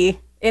great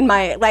movie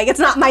it's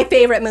not my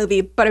favorite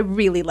movie, but I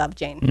really love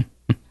Jane.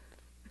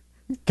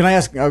 Can I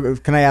ask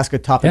a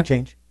topic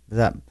change?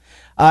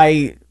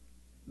 I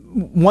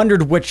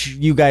wondered which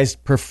you guys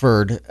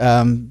preferred.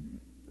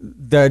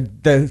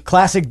 The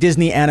classic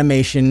Disney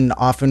animation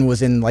often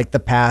was in like the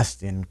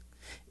past in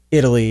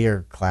Italy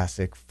or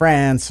classic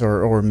France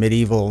or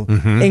medieval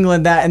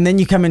England, and then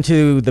you come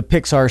into the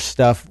Pixar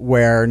stuff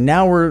where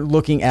now we're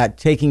looking at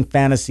taking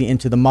fantasy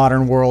into the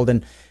modern world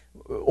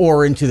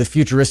or into the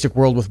futuristic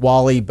world with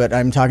WALL-E, but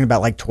I'm talking about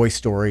like Toy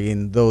Story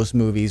and those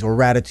movies, or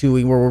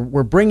Ratatouille, where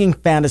we're bringing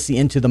fantasy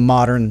into the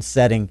modern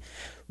setting.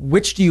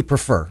 Which do you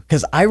prefer?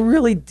 Because I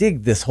really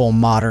dig this whole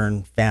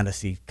modern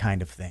fantasy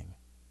kind of thing.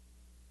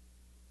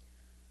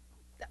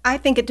 I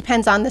think it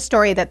depends on the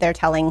story that they're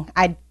telling.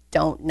 I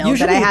don't know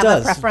Usually that I have it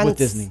does a preference. with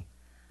Disney.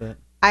 But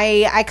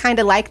I kind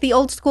of like the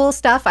old school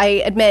stuff. I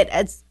admit,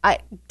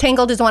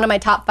 Tangled is one of my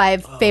top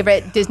 5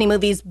 favorite Disney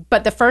movies,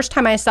 but the first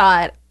time I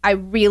saw it, I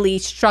really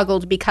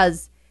struggled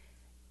because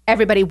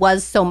everybody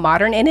was so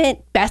modern in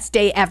it. Best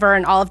day ever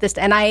and all of this.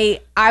 And I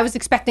was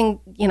expecting,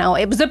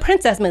 it was a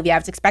princess movie. I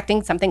was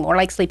expecting something more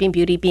like Sleeping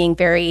Beauty, being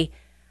very,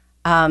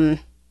 I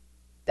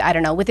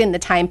don't know, within the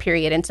time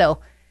period. And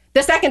so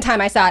the second time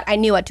I saw it, I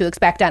knew what to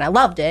expect and I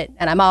loved it.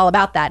 And I'm all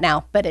about that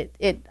now. But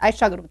I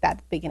struggled with that at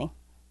the beginning.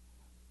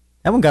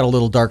 that one got a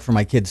little dark for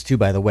my kids too,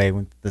 by the way,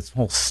 with this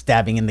whole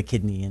stabbing in the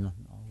kidney and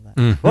all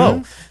that.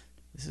 Whoa,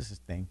 this is a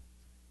thing.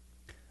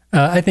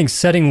 I think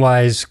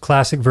setting-wise,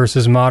 classic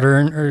versus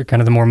modern, or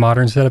kind of the more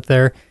modern setup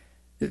there.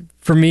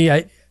 For me,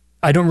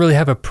 I don't really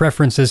have a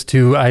preference as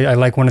to I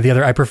like one or the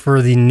other. I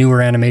prefer the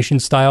newer animation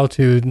style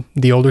to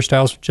the older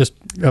styles, just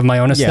of my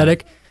own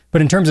aesthetic. Yeah.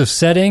 But in terms of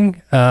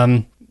setting,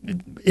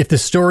 if the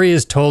story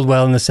is told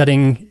well and the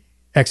setting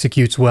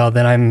executes well,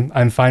 then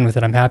I'm fine with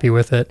it. I'm happy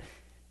with it,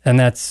 and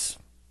that's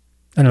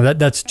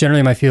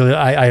generally my feel.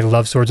 I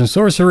love swords and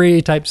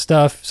sorcery type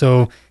stuff,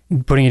 so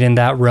putting it in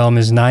that realm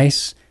is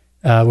nice.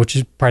 Which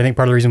is I think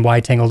part of the reason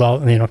why Tangled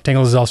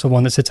is also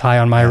one that sits high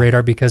on my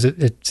radar, because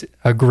it's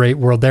a great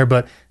world there.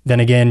 But then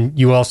again,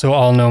 you also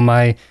all know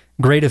my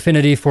great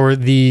affinity for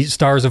the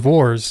Stars of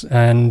Wars,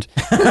 and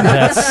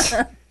that's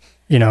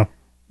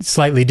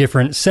slightly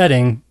different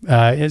setting,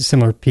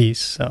 similar piece.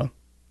 So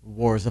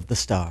Wars of the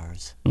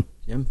Stars,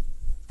 Jim.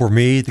 For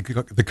me,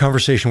 the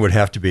conversation would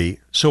have to be,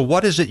 so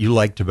what is it you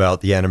liked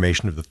about the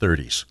animation of the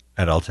 30s?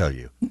 And I'll tell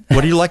you.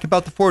 What do you like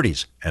about the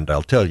 40s? And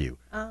I'll tell you.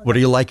 What do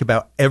you like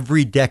about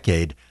every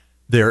decade?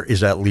 There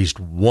is at least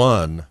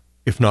one,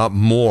 if not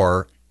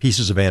more,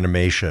 pieces of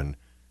animation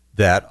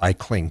that I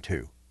cling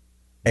to.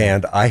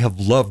 And I have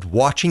loved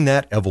watching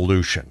that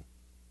evolution.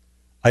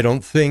 I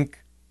don't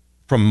think,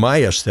 from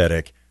my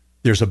aesthetic,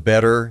 there's a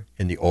better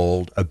in the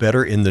old, a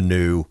better in the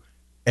new.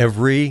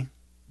 Every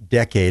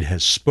decade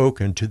has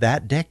spoken to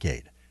that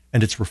decade,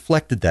 and it's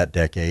reflected that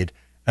decade,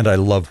 and I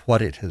love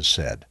what it has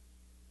said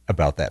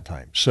about that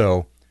time.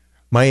 So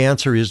my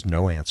answer is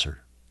no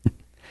answer.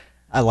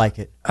 I like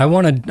it. I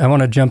want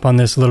to jump on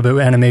this a little bit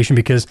with animation,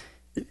 because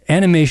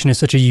animation is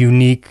such a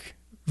unique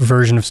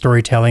version of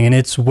storytelling, and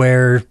it's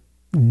where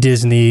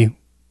Disney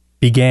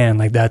began.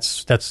 Like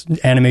that's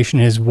animation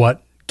is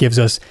what gives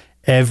us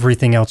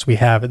everything else we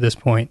have at this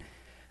point.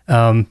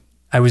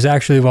 I was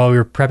actually, while we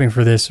were prepping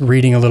for this,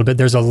 reading a little bit.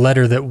 There's a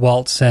letter that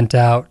Walt sent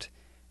out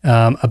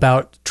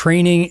about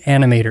training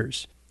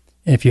animators.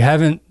 If you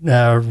haven't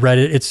read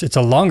it, it's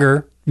a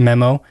longer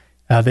memo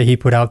that he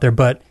put out there,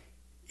 but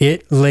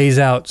it lays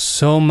out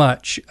so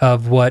much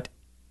of what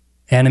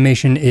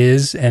animation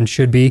is and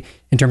should be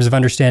in terms of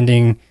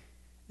understanding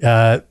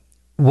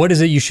what is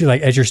it you should,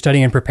 like, as you're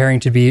studying and preparing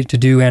to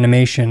do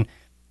animation.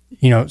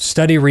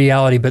 Study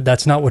reality, but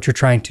that's not what you're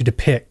trying to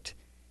depict.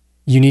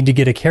 You need to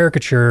get a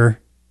caricature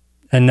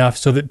enough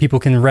so that people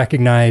can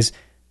recognize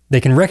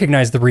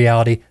the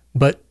reality,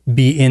 but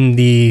be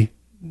in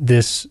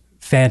this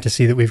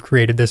fantasy that we've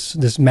created,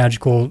 this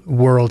magical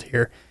world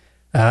here.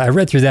 I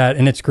read through that,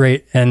 and it's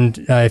great.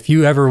 And if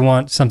you ever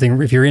want something,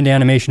 if you're into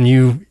animation,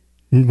 you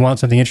want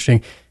something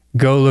interesting,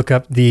 go look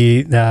up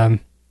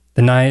I'm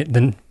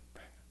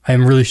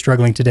really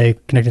struggling today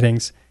connecting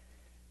things.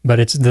 but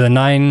it's the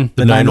nine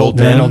Old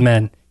Men. Old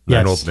Men.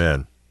 Nine Yes. Old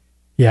Men.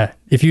 Yeah.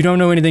 If you don't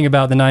know anything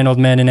about the Nine Old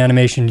Men in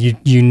animation,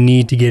 you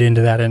need to get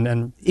into that.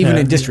 And Even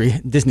in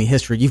Disney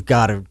history, you've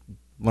got to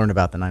learn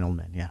about the 9 Old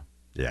Men. Yeah.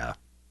 Yeah.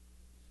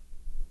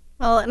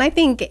 Well, and I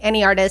think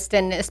any artist,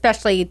 and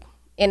especially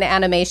in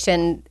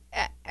animation,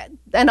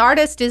 an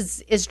artist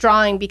is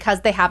drawing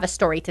because they have a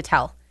story to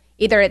tell.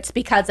 Either it's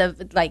because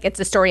of, like, it's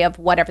a story of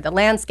whatever the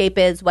landscape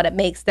is, what it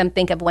makes them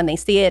think of when they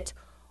see it,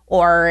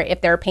 or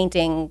if they're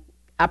painting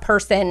a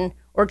person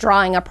or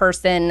drawing a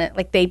person,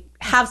 like they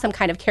have some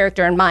kind of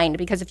character in mind.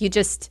 Because if you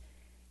just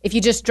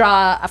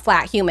draw a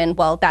flat human,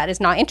 well, that is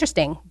not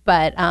interesting.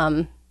 But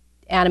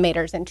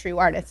animators and true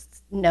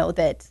artists know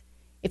that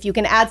if you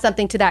can add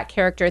something to that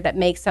character that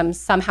makes them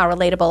somehow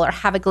relatable or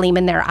have a gleam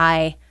in their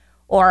eye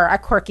or a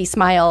quirky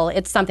smile,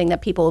 it's something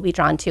that people will be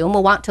drawn to and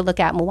will want to look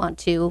at and will want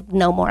to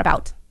know more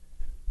about.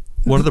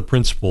 One of the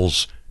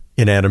principles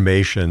in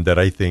animation that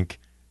I think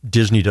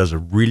Disney does a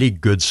really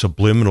good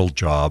subliminal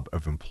job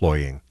of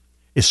employing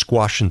is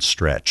squash and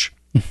stretch,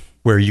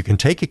 where you can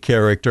take a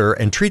character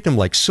and treat them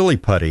like silly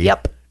putty.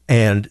 Yep.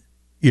 And,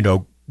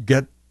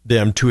 get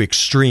them to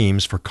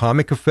extremes for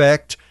comic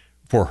effect,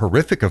 for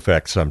horrific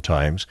effect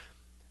sometimes,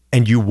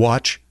 and you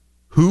watch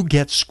who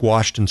gets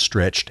squashed and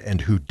stretched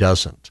and who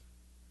doesn't.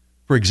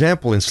 For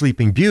example, in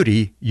Sleeping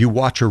Beauty, you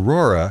watch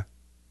Aurora.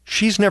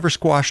 She's never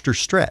squashed or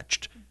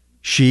stretched.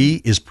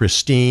 She is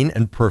pristine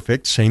and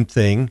perfect. Same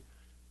thing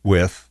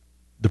with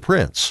the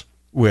prince,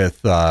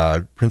 with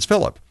Prince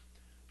Philip.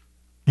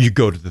 You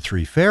go to the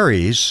Three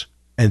Fairies,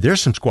 and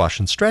there's some squash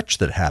and stretch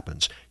that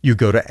happens. You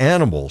go to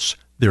Animals,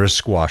 there is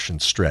squash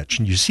and stretch,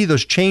 and you see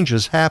those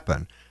changes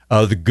happen.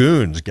 The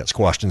goons get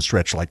squashed and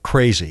stretched like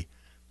crazy.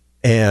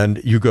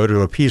 And you go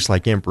to a piece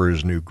like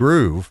Emperor's New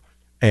Groove,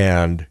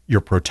 and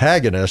your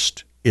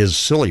protagonist is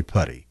silly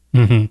putty.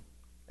 Mm-hmm.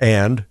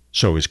 And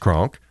so is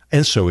Kronk,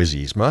 and so is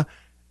Yzma.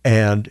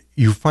 And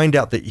you find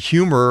out that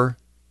humor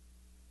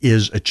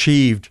is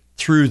achieved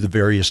through the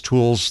various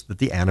tools that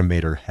the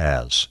animator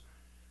has.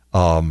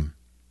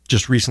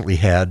 Just recently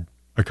had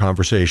a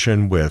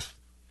conversation with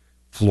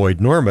Floyd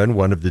Norman,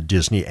 one of the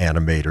Disney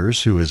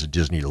animators, who is a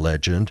Disney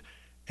legend.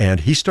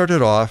 And he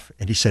started off,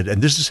 and he said,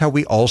 and this is how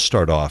we all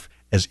start off,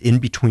 as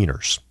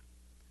in-betweeners.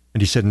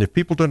 And he said, and if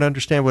people don't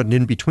understand what an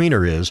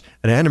in-betweener is,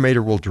 an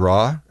animator will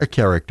draw a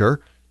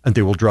character, and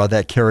they will draw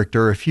that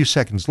character a few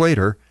seconds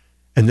later,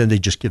 and then they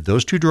just give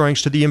those two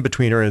drawings to the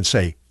in-betweener and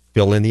say,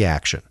 fill in the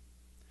action.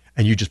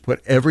 And you just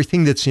put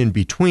everything that's in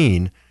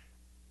between,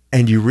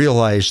 and you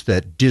realize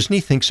that Disney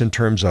thinks in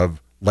terms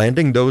of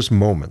landing those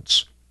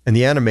moments, and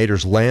the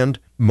animators land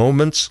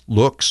moments,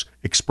 looks,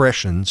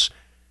 expressions,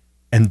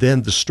 and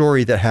then the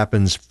story that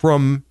happens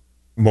from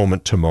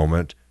moment to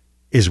moment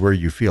is where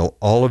you feel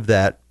all of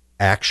that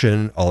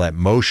action, all that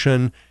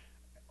motion,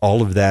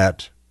 all of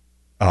that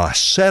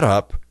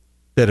setup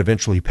that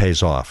eventually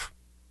pays off.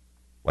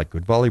 Like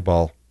good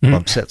volleyball,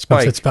 bump set spike.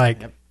 Bump set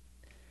spike. Yep.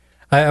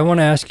 I want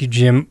to ask you,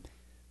 Jim,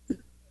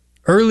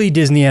 early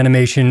Disney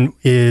animation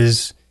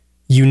is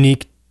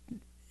unique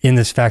in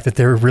this fact that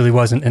there really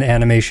wasn't an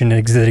animation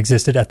that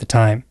existed at the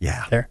time.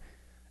 Yeah. There.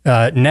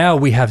 Now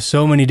we have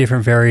so many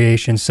different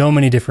variations, so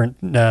many different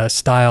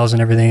styles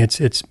and everything.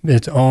 It's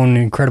its own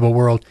incredible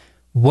world.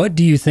 What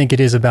do you think it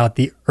is about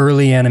the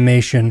early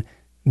animation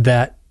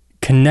that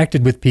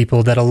connected with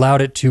people that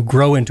allowed it to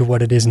grow into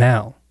what it is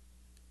now?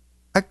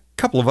 A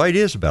couple of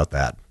ideas about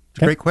that.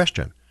 It's a great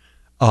question.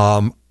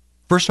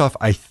 First off,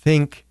 I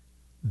think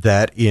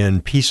that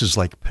in pieces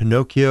like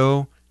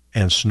Pinocchio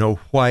and Snow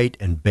White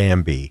and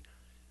Bambi,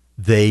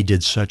 they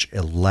did such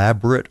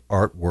elaborate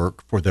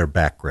artwork for their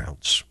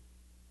backgrounds.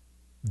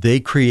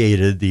 They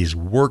created these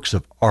works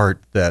of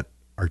art that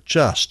are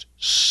just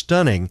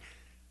stunning.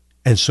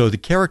 And so the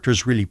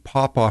characters really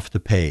pop off the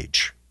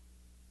page,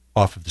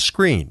 off of the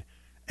screen.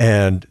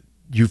 And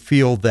you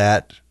feel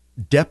that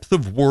depth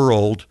of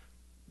world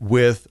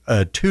with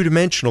a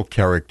two-dimensional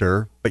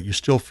character, but you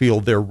still feel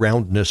their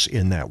roundness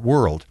in that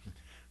world.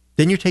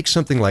 Then you take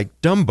something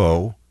like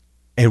Dumbo,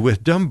 and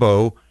with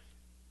Dumbo,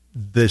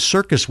 the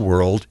circus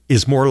world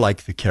is more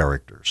like the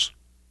characters.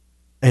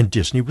 And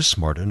Disney was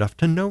smart enough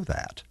to know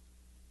that.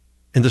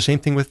 And the same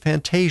thing with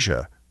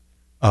Fantasia,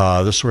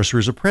 the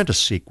Sorcerer's Apprentice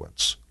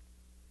sequence.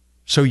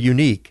 So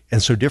unique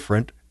and so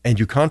different, and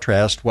you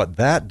contrast what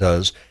that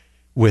does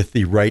with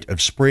the Rite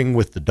of Spring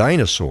with the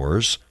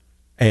dinosaurs,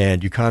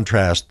 and you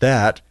contrast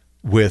that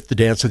with the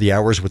Dance of the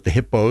Hours with the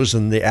hippos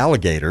and the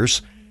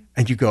alligators,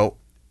 and you go,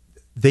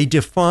 they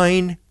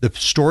define the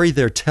story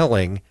they're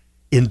telling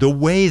in the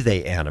way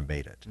they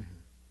animate it. Mm-hmm.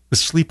 With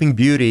Sleeping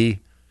Beauty,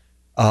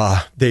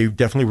 they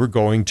definitely were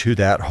going to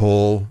that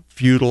whole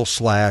feudal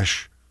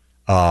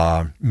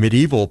 /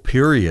 medieval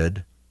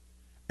period,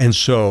 and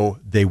so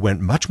they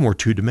went much more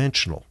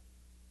two-dimensional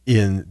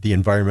in the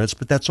environments,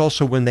 but that's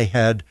also when they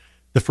had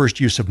the first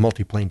use of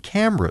multiplane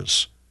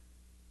cameras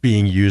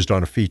being used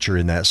on a feature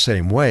in that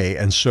same way.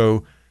 And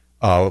so,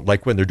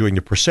 like when they're doing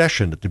the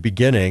procession at the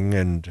beginning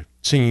and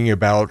singing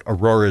about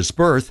Aurora's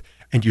birth,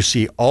 and you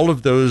see all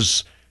of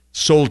those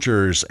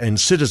soldiers and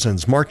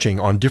citizens marching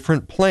on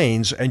different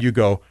planes, and you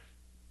go,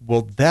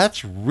 well,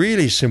 that's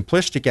really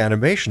simplistic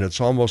animation.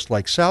 It's almost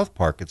like South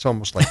Park. It's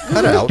almost like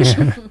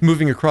cutouts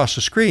moving across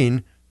the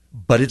screen,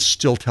 but it's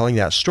still telling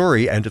that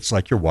story, and it's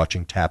like you're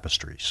watching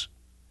tapestries.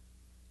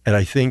 And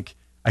I think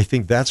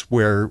that's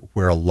where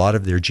a lot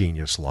of their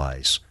genius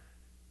lies,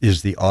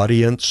 is the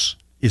audience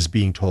is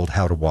being told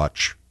how to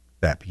watch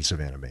that piece of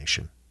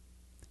animation.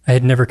 I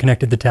had never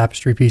connected the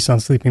tapestry piece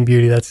on Sleeping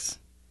Beauty. That's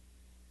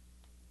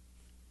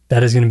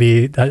going to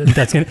be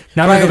that's going to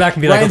now I'm going to go back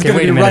and be Ryan's like, okay,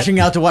 wait a minute, rushing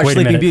out to watch wait a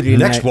Sleeping minute. Beauty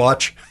Next tonight.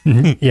 watch.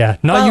 Yeah,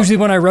 not usually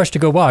when I rush to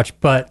go watch,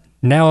 but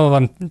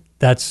now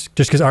that's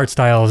just because art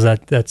style is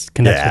that's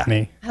connects with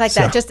me. I like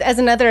that. Just as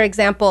another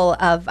example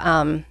of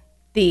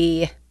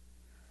the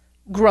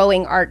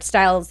growing art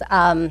styles,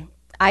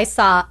 I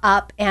saw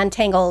Up and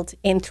Tangled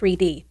in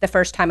 3D the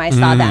first time I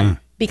saw them,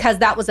 because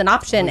that was an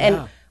option.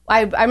 And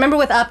I remember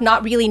with Up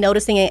not really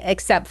noticing it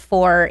except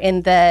for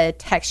in the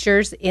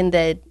textures in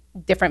the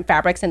different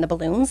fabrics in the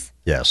balloons.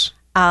 Yes.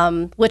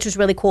 Which was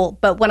really cool.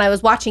 But when I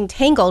was watching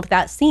Tangled,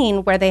 that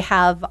scene where they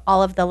have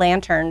all of the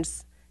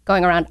lanterns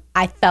going around,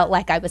 I felt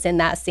like I was in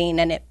that scene,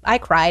 and I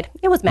cried.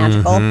 It was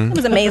magical. It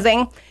was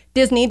amazing.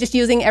 Disney just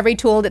using every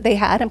tool that they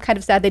had. I'm kind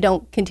of sad they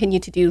don't continue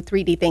to do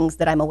 3D things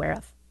that I'm aware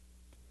of.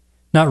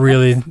 Not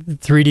really.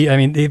 3D, I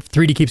mean,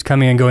 3D keeps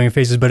coming and going in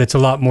phases, but it's a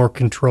lot more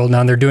controlled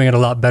now, and they're doing it a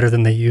lot better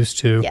than they used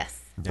to.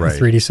 Yes. Right.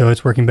 3D, so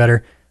it's working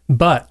better.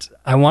 But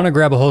I want to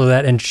grab a hold of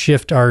that and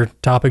shift our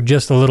topic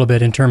just a little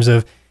bit in terms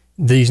of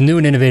these new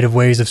and innovative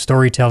ways of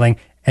storytelling,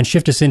 and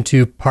shift us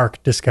into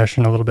park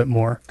discussion a little bit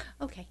more.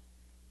 Okay.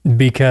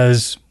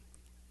 Because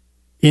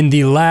in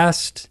the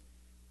last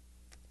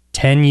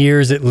 10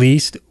 years at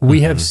least,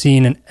 we have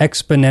seen an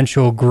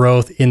exponential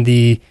growth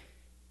in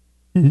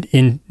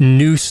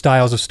new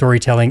styles of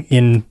storytelling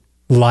in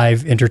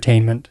live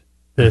entertainment.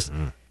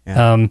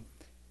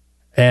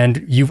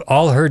 And you've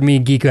all heard me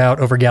geek out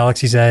over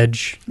Galaxy's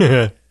Edge.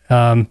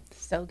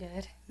 So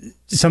good.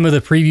 Some of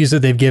the previews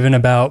that they've given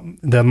about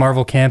the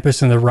Marvel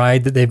campus and the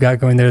ride that they've got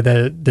going there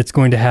that's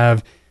going to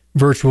have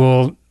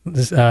virtual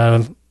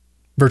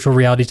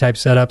reality type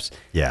setups.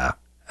 Yeah.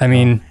 I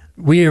mean,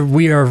 we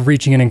are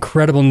reaching an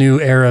incredible new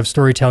era of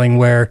storytelling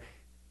where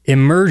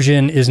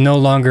immersion is no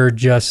longer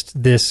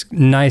just this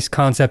nice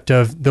concept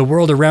of the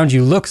world around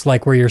you looks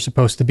like where you're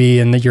supposed to be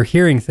and that you're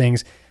hearing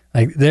things.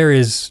 Like, there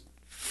is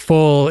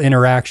full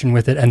interaction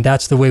with it, and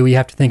that's the way we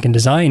have to think and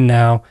design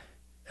now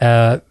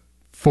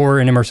for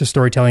an immersive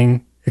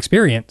storytelling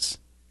experience.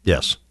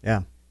 Yes.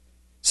 Yeah.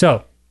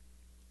 So,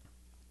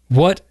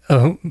 what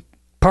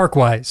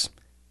park-wise,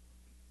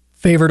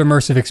 favorite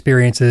immersive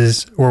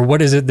experiences, or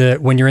what is it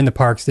that when you're in the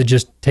parks that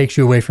just takes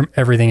you away from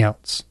everything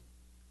else?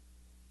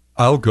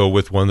 I'll go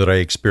with one that I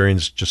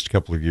experienced just a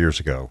couple of years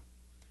ago.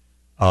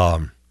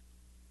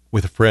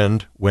 With a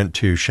friend, went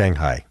to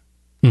Shanghai,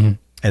 and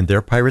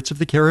their Pirates of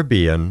the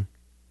Caribbean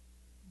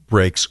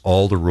breaks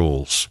all the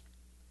rules.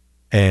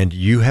 And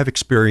you have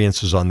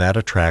experiences on that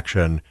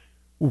attraction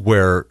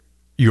where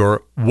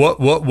your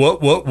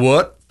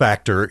what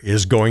factor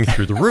is going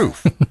through the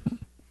roof.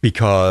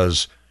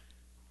 Because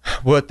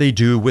what they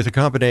do with a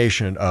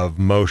combination of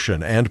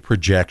motion and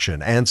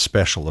projection and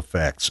special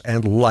effects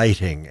and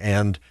lighting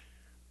and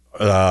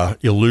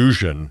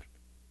illusion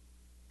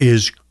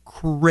is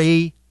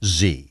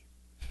crazy.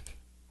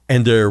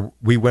 And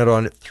we went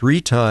on it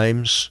 3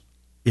 times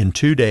in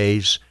 2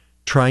 days,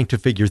 trying to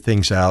figure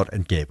things out,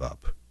 and gave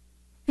up.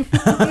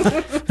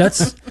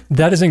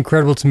 That is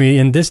incredible to me.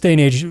 In this day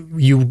and age,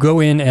 you go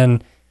in,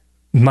 and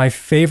my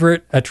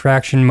favorite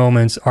attraction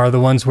moments are the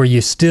ones where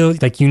you still,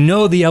 like, you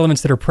know the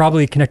elements that are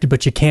probably connected,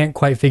 but you can't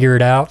quite figure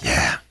it out.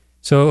 Yeah.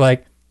 So,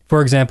 like,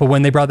 for example,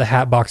 when they brought the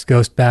Hatbox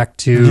Ghost back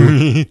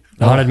to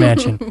the Haunted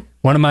Mansion,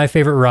 one of my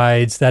favorite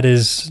rides, that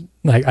is,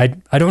 like,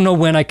 I don't know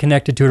when I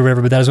connected to it or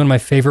whatever, but that is one of my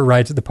favorite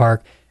rides at the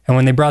park. And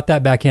when they brought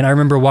that back in, I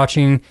remember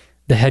watching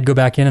the head go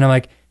back in, and I'm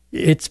like,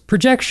 it's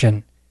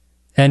projection.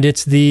 And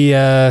it's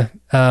the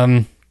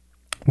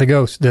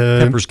ghost,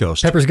 Pepper's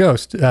Ghost. Pepper's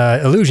Ghost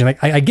illusion.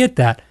 Like, I get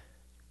that,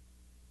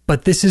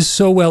 but this is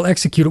so well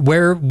executed.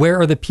 Where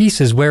are the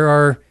pieces? Where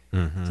are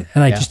and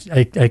I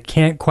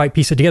can't quite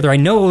piece it together. I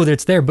know that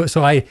it's there, but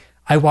so I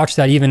watch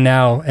that even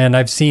now, and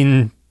I've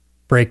seen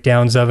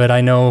breakdowns of it.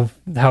 I know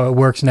how it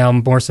works now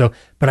more so,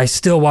 but I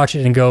still watch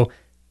it and go,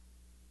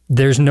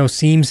 there's no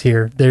seams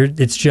here.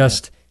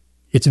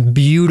 It's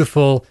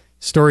beautiful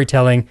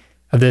storytelling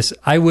of this.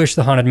 I wish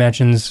the Haunted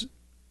Mansion's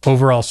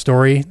overall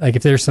story, like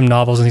if there's some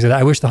novels and things like that,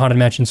 I wish the Haunted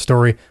Mansion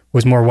story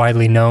was more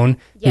widely known,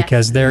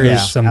 because there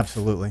is some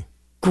absolutely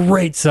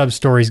great sub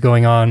stories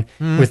going on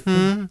with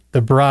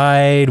the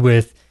bride,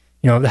 with,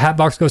 the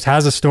Hatbox Ghost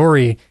has a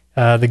story,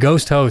 the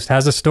Ghost Host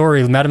has a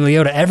story, Madame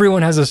Leota,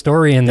 everyone has a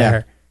story in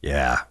there.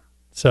 Yeah.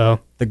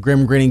 So the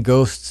grim grinning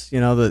ghosts,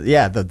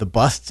 the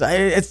busts,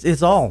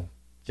 it's all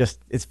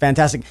just, it's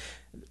fantastic.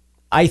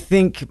 I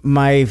think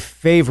my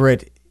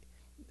favorite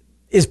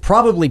is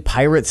probably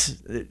Pirates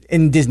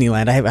in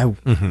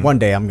Disneyland. One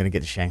day I'm going to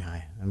get to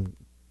Shanghai.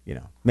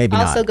 Maybe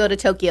not. Also go to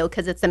Tokyo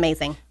because it's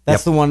amazing.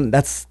 That's the one.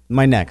 That's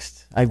my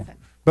next.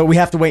 But we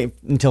have to wait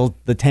until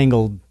the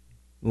Tangled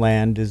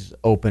Land is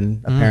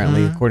open,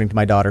 apparently, according to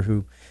my daughter,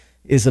 who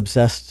is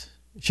obsessed.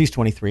 She's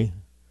 23.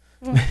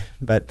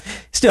 But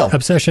still.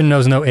 Obsession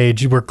knows no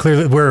age. We're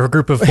a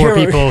group of four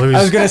people who's...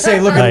 I was going to say,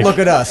 look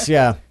at us,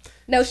 yeah.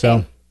 No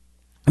shame.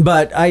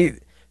 But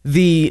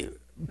the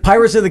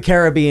Pirates of the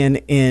Caribbean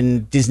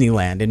in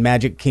Disneyland, in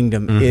Magic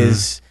Kingdom,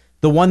 is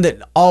the one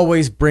that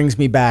always brings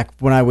me back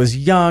when I was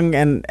young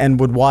and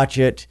would watch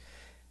it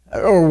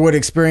or would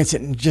experience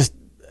it, and just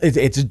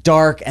it's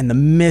dark and the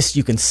mist,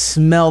 you can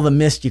smell the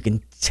mist, you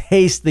can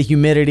taste the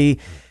humidity,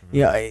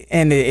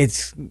 and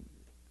it's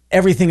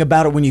everything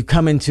about it when you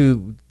come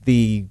into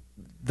the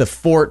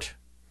fort.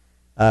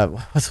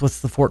 What's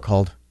the fort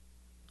called?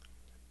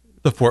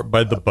 The fort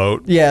by the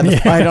boat. Yeah,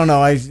 I don't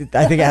know. I think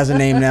it has a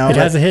name now. It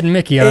has a hidden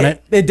Mickey on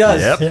it. It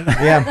does. Yep.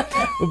 Yeah.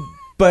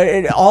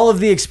 But all of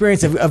the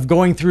experience of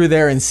going through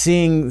there and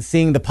seeing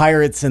the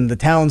pirates and the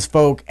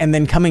townsfolk, and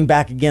then coming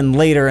back again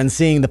later and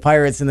seeing the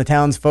pirates and the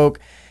townsfolk,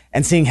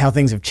 and seeing how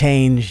things have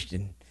changed,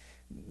 and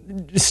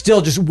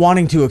still just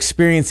wanting to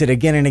experience it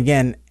again and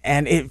again.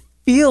 And it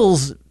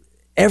feels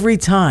every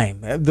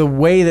time, the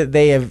way that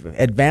they have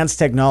advanced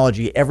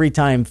technology, every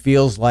time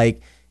feels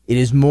like it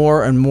is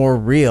more and more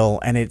real,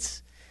 and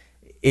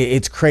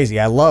it's crazy.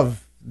 I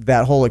love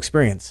that whole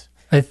experience.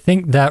 I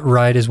think that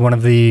ride is one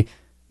of the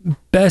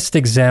best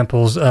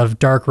examples of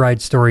dark ride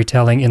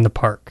storytelling in the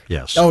park.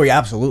 Yes. Oh, yeah,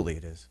 absolutely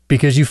it is.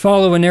 Because you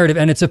follow a narrative,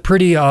 and it's a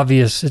pretty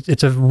obvious,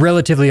 it's a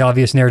relatively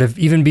obvious narrative,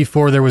 even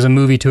before there was a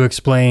movie to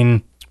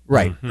explain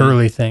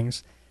early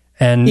things.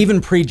 And even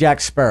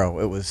pre-Jack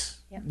Sparrow, it was,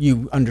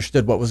 you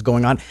understood what was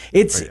going on.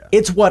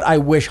 It's what I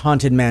wish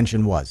Haunted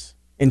Mansion was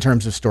in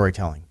terms of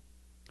storytelling.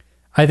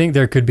 I think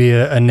there could be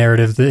a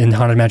narrative in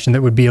Haunted Mansion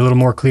that would be a little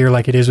more clear,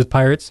 like it is with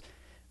Pirates.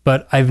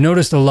 But I've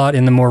noticed a lot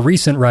in the more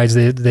recent rides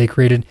they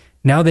created.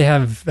 Now they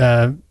have,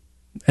 and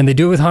they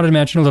do it with Haunted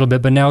Mansion a little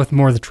bit, but now with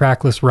more of the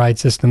trackless ride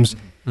systems,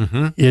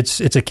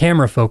 it's a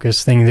camera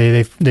focus thing.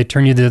 They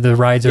turn you to the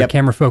rides are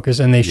camera focus,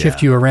 and they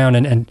shift you around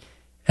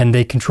and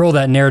they control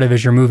that narrative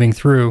as you're moving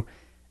through.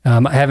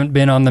 I haven't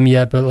been on them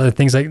yet, but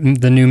things like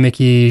the new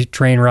Mickey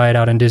train ride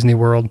out in Disney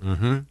World,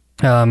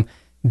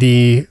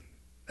 the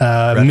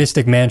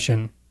Mystic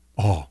Mansion.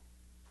 Oh,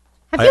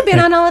 Have you been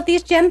on all of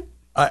these, Jim?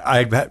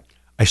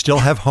 I still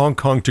have Hong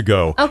Kong to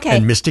go. Okay.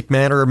 And Mystic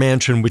Manor or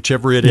Mansion,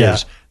 whichever it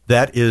is,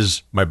 that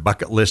is my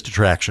bucket list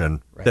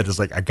attraction. Right. That is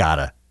like, I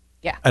gotta.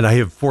 Yeah. And I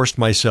have forced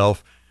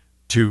myself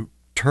to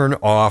turn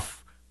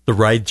off the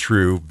ride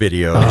through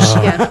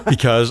videos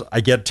because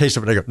I get a taste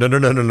of it and I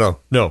go,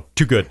 no,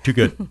 too good. Save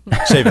it,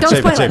 Don't save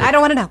spoil it, save it. it. I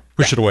don't want to know.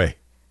 Push it away.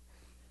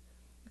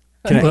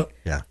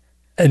 Yeah.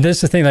 And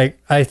that's the thing, like,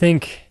 I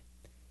think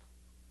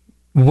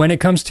when it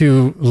comes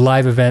to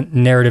live event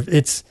narrative,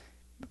 it's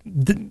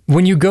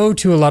when you go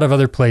to a lot of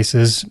other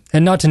places,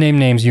 and not to name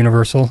names,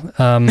 Universal,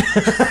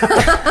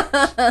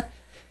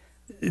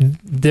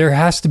 there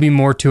has to be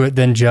more to it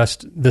than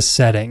just the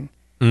setting.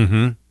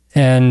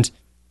 And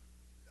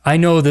I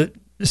know that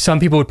some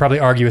people would probably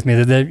argue with me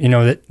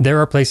that there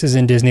are places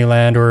in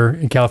Disneyland or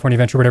in California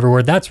Adventure, whatever,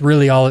 where that's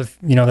really all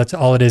that's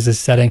all it is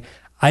setting.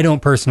 I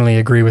don't personally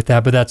agree with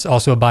that, but that's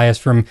also a bias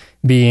from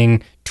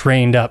being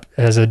trained up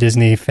as a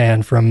Disney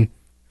fan from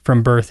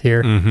birth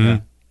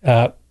here.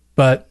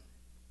 But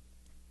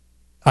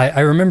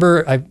I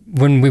remember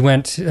when we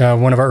went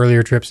one of our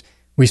earlier trips,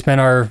 we spent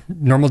our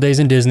normal days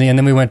in Disney, and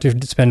then we went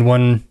to spend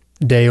one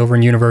day over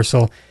in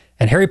Universal.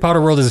 And Harry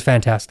Potter World is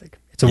fantastic.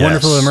 It's a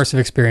wonderful immersive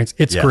experience.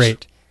 It's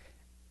great.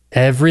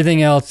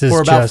 Everything else is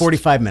for about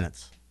 45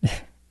 minutes.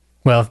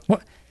 Well,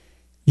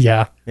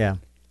 yeah.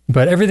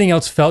 But everything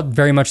else felt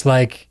very much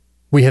like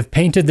we have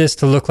painted this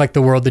to look like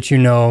the world that you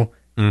know.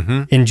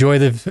 Enjoy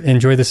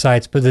the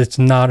sights, but it's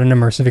not an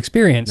immersive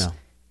experience.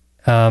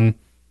 No.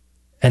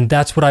 And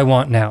that's what I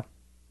want now.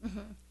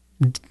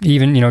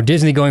 Even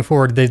Disney going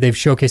forward, they've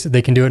showcased that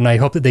they can do it, and I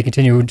hope that they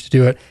continue to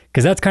do it,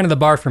 because that's kind of the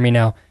bar for me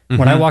now.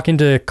 When I walk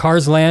into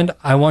Cars Land,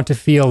 I want to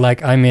feel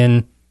like I'm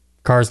in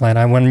Cars Land.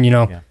 I want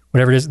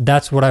whatever it is,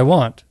 that's what I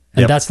want,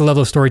 and that's the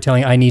level of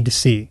storytelling I need to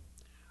see.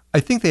 I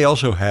think they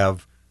also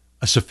have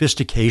a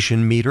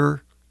sophistication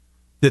meter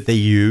that they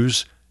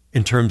use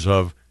in terms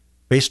of,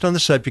 based on the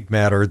subject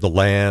matter, the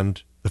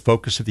land, the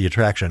focus of the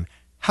attraction,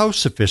 how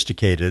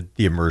sophisticated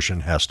the immersion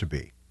has to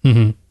be.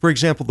 For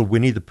example, the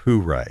Winnie the Pooh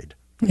ride.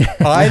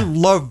 I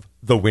love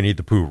the Winnie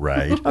the Pooh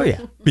ride. Oh,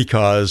 yeah.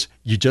 Because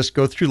you just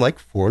go through like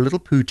 4 little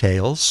Pooh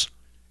tails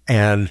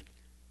and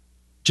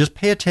just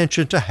pay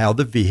attention to how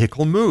the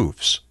vehicle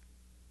moves.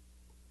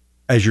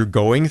 As you're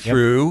going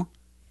through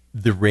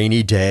the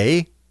rainy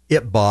day,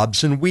 it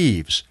bobs and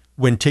weaves.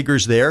 When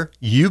Tigger's there,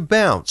 you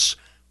bounce.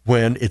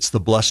 When it's the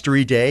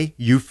blustery day,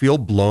 you feel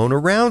blown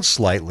around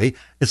slightly.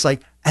 It's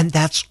like, and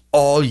that's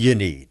all you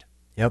need.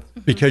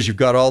 Because you've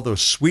got all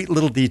those sweet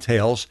little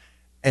details,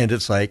 and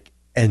it's like,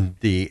 and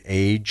the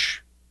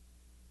age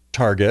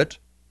target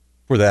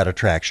for that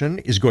attraction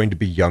is going to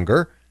be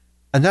younger,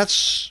 and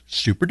that's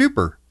super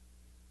duper.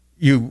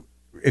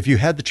 If you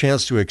had the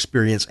chance to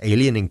experience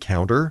Alien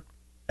Encounter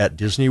at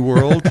Disney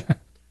World,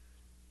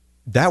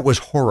 that was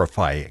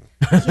horrifying.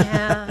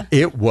 Yeah.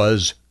 It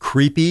was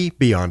creepy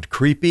beyond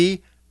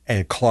creepy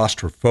and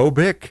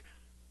claustrophobic,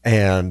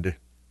 and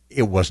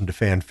it wasn't a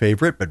fan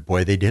favorite, but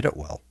boy, they did it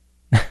well.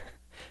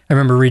 I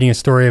remember reading a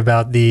story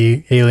about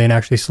the alien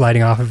actually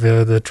sliding off of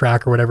the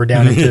track or whatever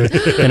down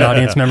into an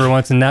audience member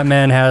once, and that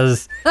man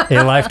has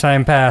a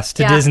lifetime pass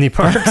to Yeah. Disney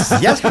parks.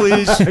 Yes,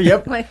 please.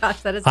 Yep. Oh my gosh,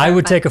 that is. I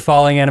would terrifying. take a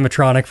falling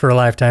animatronic for a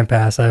lifetime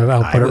pass.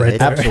 I'll put it right would.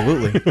 there.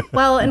 Absolutely.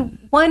 Well, and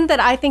one that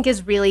I think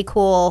is really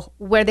cool,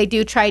 where they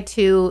do try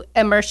to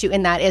immerse you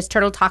in that, is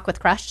Turtle Talk with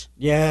Crush,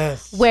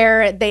 Yes.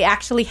 where they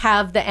actually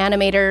have the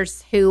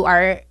animators who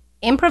are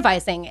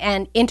improvising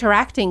and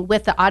interacting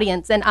with the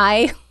audience. And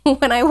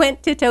when I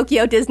went to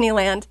Tokyo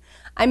Disneyland,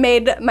 I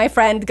made my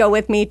friend go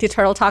with me to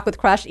Turtle Talk with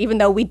Crush, even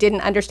though we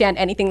didn't understand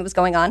anything that was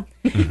going on.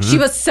 She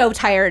was so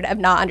tired of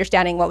not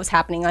understanding what was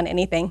happening on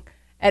anything.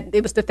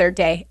 It was the third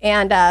day.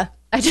 And I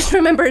just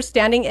remember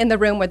standing in the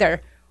room where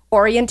they're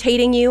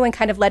orientating you and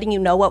kind of letting you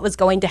know what was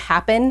going to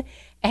happen.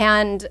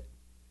 And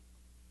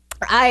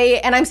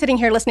I'm sitting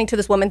here listening to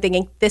this woman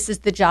thinking, this is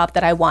the job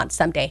that I want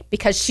someday,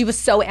 because she was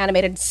so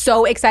animated,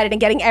 so excited,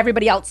 and getting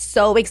everybody else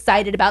so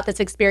excited about this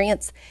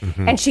experience.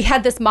 And she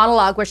had this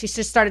monologue where she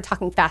just started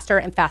talking faster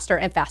and faster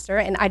and faster.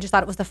 And I just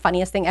thought it was the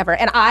funniest thing ever.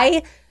 And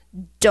I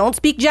don't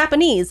speak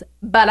Japanese,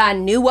 but I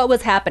knew what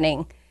was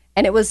happening.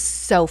 And it was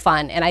so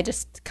fun. And I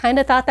just kind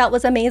of thought that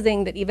was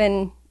amazing that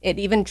it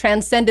even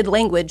transcended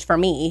language for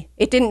me.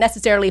 It didn't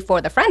necessarily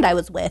for the friend I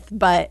was with,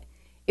 but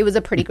it was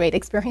a pretty great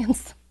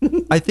experience.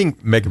 I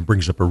think Megan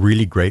brings up a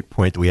really great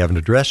point that we haven't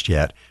addressed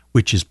yet,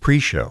 which is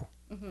pre-show.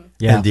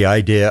 Yeah. And the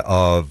idea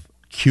of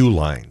cue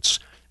lines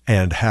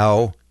and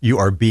how you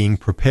are being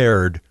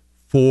prepared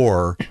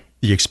for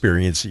the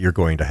experience that you're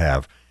going to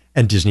have.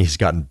 And Disney has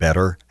gotten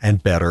better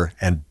and better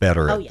and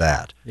better at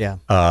that. Yeah.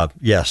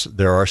 Yes,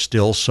 there are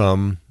still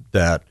some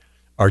that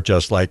are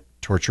just like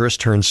torturous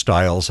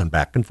turnstiles and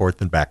back and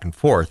forth and back and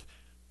forth.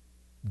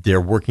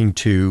 They're working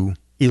to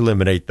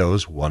eliminate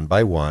those one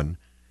by one.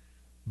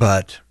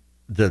 But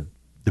the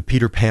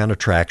Peter Pan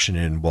attraction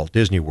in Walt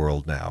Disney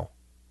World now,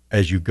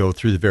 as you go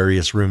through the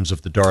various rooms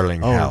of the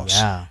Darling House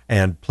yeah.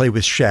 and play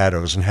with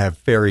shadows and have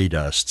fairy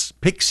dusts,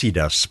 pixie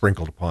dust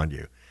sprinkled upon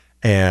you.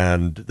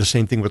 And the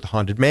same thing with the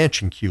Haunted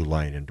Mansion queue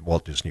line in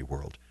Walt Disney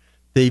World.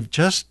 They've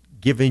just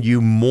given you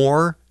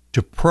more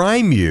to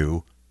prime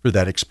you for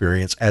that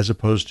experience, as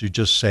opposed to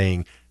just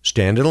saying,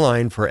 stand in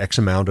line for X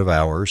amount of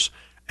hours,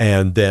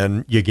 and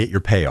then you get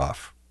your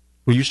payoff.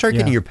 Well, you start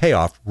getting your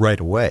payoff right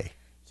away.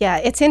 Yeah,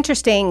 it's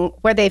interesting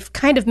where they've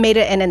kind of made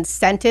it an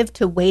incentive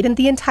to wait in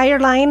the entire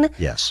line.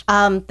 Yes.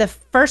 The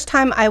first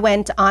time I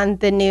went on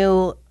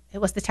it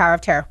was the Tower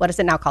of Terror. What is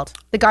it now called?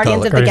 The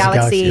Guardians of the Guardians of the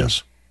Galaxy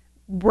Yes.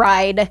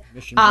 ride.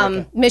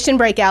 Mission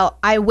Breakout.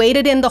 I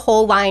waited in the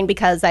whole line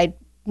because I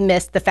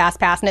missed the Fast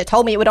Pass, and it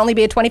told me it would only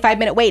be a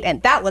 25-minute wait,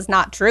 and that was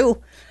not true.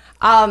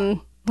 But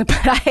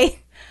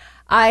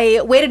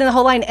I waited in the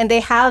whole line, and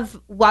they have,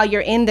 while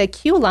you're in the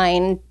queue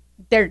line,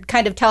 they're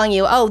kind of telling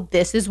you, oh,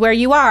 this is where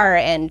you are,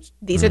 and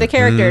these are the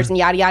characters, and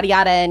yada, yada,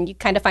 yada, and you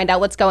kind of find out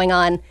what's going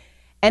on.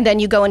 And then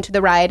you go into the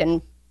ride,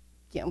 and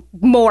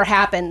more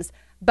happens.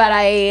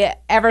 But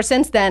ever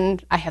since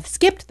then, I have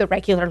skipped the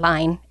regular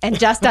line and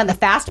just done the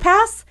Fast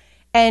Pass,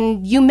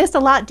 and you miss a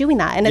lot doing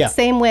that. And it's the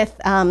same with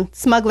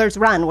Smuggler's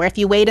Run, where if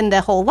you wait in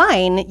the whole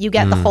line, you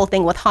get the whole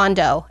thing with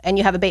Hondo, and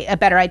you have a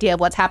better idea of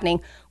what's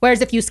happening.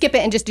 Whereas if you skip it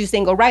and just do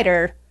single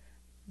rider,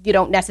 you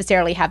don't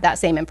necessarily have that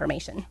same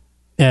information.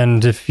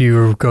 And if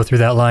you go through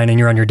that line and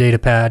you're on your data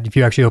pad, if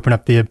you actually open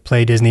up the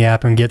Play Disney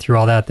app and get through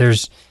all that,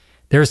 there's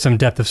some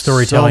depth of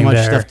storytelling so much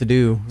there. stuff to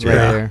do right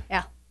there.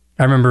 Yeah.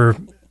 I remember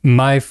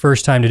my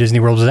first time to Disney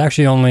World was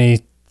actually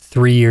only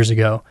 3 years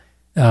ago.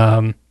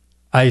 When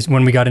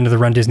we got into the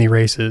Run Disney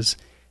races.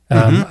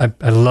 I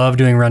love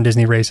doing Run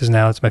Disney races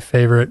now. It's my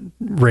favorite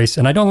race.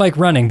 And I don't like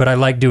running, but I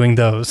like doing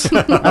those.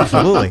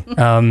 Absolutely.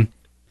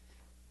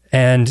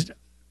 And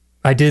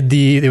I did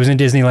it was in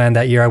Disneyland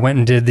that year. I went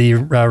and did the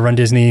Run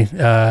Disney,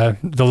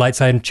 the Light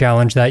Side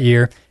Challenge that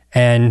year.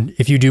 And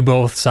if you do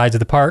both sides of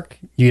the park,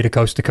 you get a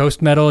Coast to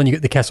Coast medal and you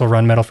get the Kessel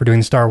Run medal for doing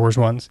the Star Wars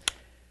ones.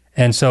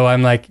 And so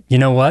I'm like, you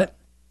know what?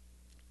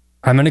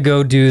 I'm going to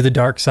go do the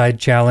Dark Side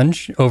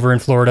Challenge over in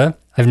Florida.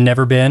 I've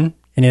never been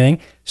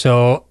anything.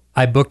 So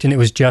I booked and it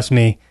was just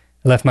me.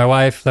 I left my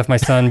wife, left my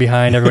son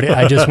behind, everybody.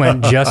 I just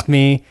went just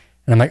me.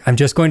 And I'm like, I'm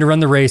just going to run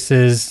the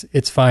races.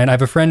 It's fine. I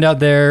have a friend out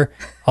there.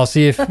 I'll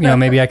see if,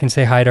 maybe I can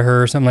say hi to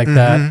her or something like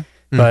that.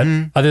 But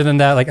other than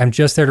that, like, I'm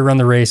just there to run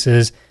the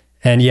races.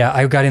 And yeah,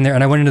 I got in there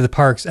and I went into the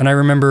parks and I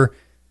remember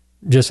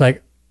just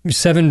like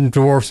Seven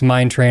Dwarfs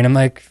Mine Train. I'm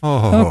like,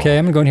 okay,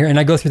 I'm going here. And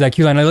I go through that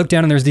queue line. I look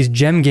down and there's these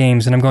gem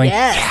games and I'm going,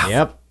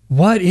 Yep.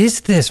 what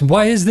is this?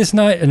 Why is this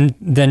not? And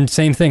then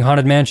same thing,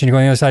 Haunted Mansion, you're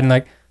going on the other side and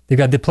like, they've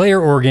got the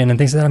player organ and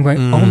things like that. I'm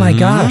going, oh my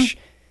gosh,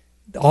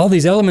 all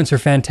these elements are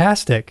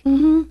fantastic.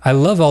 I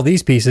love all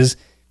these pieces.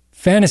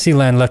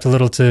 Fantasyland left a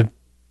little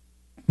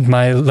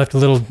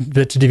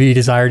bit to be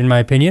desired in my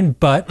opinion,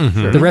 but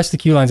the rest of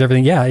the queue lines,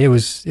 everything, yeah, it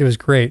was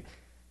great.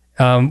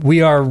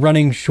 We are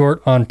running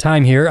short on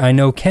time here. I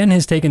know Ken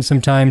has taken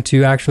some time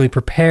to actually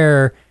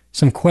prepare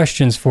some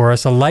questions for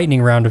us, a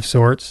lightning round of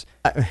sorts.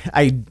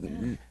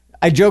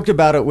 I joked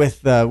about it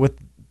with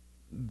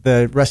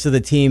the rest of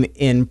the team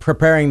in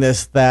preparing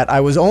this, that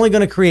I was only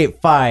going to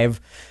create 5,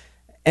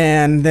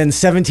 and then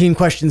 17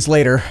 questions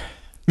later.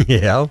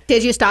 Yeah.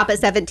 Did you stop at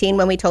 17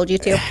 when we told you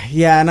to?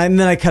 Yeah, and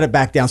then I cut it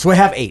back down. So I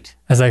have 8.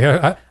 I was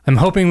like, I'm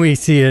hoping we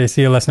see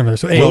a less number.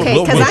 So 8. Okay,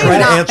 'cause we'll I'm try to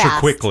not answer fast.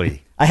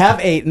 quickly. I have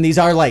 8, and these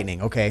are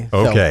lightning. Okay.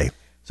 Okay.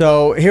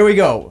 So here we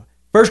go.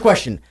 First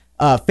question.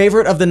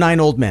 Favorite of the 9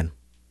 old men?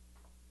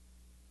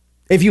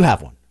 If you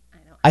have one.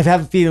 I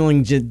have a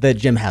feeling that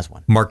Jim has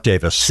one. Mark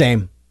Davis.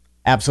 Same.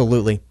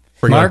 Absolutely.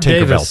 Bring on Mark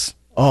Tinkerbell. Davis.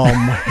 Oh,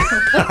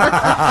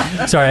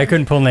 my. Sorry, I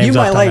couldn't pull names You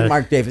off might on like that.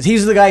 Mark Davis.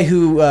 He's the guy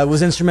who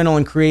was instrumental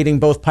in creating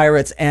both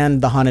Pirates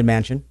and the Haunted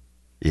Mansion,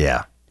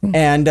 Yeah.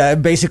 and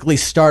basically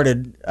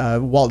started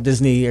Walt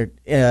Disney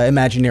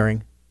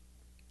Imagineering.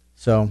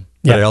 So,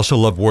 But Yeah. I also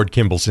love Ward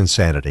Kimball's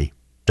Insanity.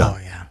 Done.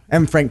 oh yeah,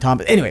 and Frank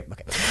Thomas. Anyway,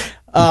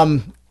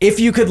 okay. If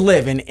you could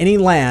live in any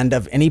land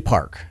of any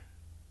park,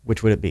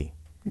 which would it be?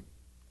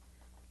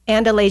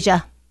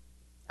 Andalasia.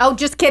 Oh,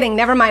 just kidding.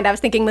 Never mind. I was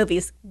thinking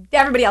movies.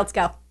 Everybody else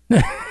go.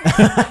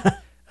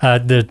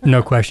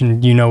 No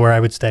question. You know where I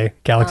would stay.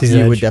 Galaxy's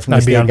Edge. You would definitely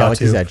I'd be stay on at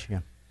Galaxy's Batu. Edge. Yeah.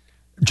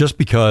 Just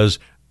because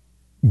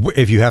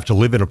if you have to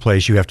live in a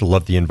place, you have to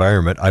love the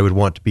environment. I would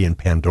want to be in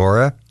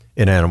Pandora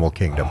in Animal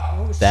Kingdom.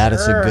 That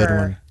is a good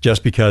one.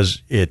 Just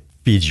because it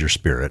feeds your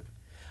spirit.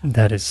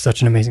 That is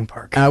such an amazing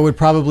park. I would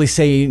probably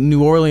say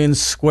New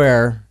Orleans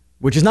Square,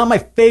 which is not my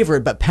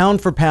favorite, but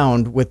pound for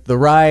pound with the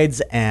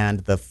rides and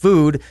the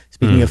food.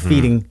 Speaking of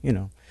feeding, I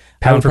would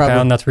Pound for probably-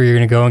 pound, that's where you're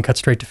going to go and cut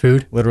straight to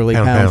food. Literally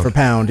Pound, pound pound. for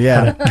pound,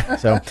 yeah.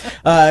 So,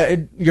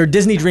 your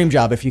Disney dream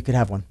job, if you could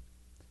have one.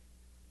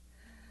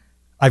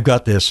 I've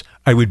got this.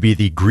 I would be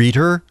the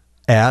greeter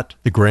at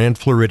the Grand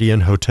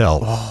Floridian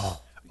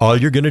Hotel. All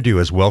you're going to do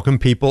is welcome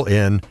people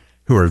in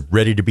who are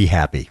ready to be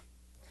happy.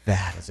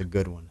 That is a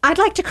good one. I'd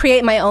like to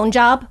create my own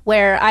job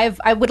where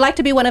I would like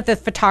to be one of the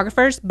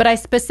photographers, but I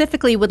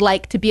specifically would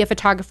like to be a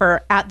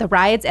photographer at the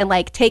rides and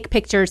like take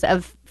pictures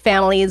of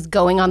families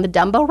going on the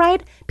Dumbo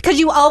ride, because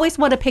you always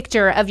want a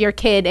picture of your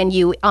kid and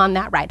you on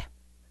that ride.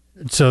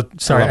 So,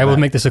 sorry, I will that.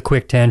 make this a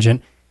quick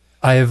tangent.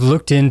 I have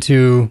looked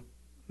into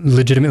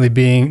legitimately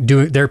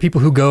there are people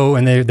who go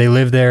and they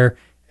live there,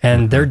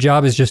 and their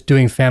job is just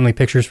doing family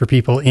pictures for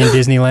people in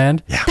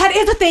Disneyland. That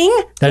is a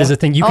thing. That is a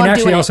thing. You Oh, can I'm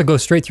actually doing it. also go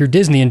straight through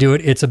Disney and do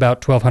it. It's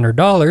about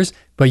 $1,200,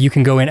 but you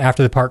can go in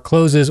after the park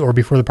closes or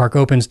before the park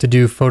opens to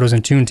do photos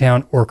in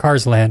Toontown or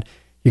Cars Land.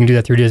 You can do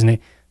that through Disney.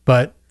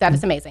 But That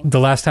is amazing. the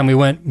last time we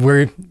went,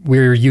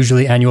 we're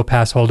usually annual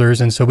pass holders,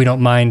 and so we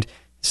don't mind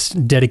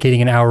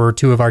dedicating an hour or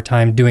two of our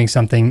time doing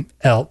something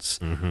else.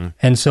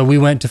 And so we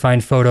went to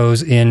find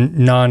photos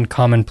in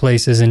non-common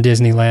places in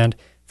Disneyland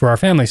for our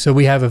family. So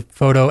we have a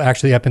photo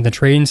actually up in the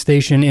train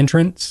station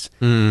entrance.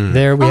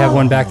 There we have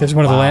one back. There's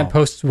one of the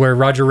lampposts where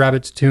Roger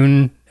Rabbit's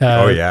tune.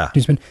 Oh, yeah.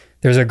 tune's been.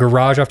 There's a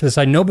garage off to the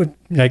side. No, but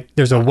like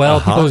there's a well.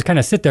 People just kind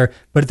of sit there,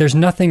 but there's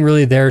nothing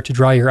really there to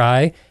draw your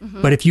eye.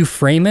 But if you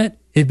frame it,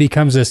 it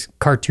becomes this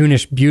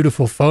cartoonish,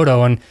 beautiful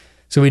photo. And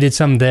so we did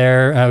some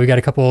there. We got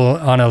a couple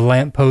on a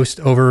lamppost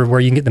over where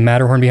you can get the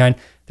Matterhorn behind.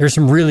 There's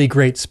some really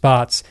great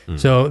spots.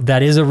 So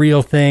that is a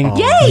real thing.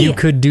 Yay! You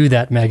could do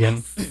that,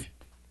 Megan.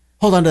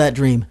 Hold on to that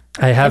dream.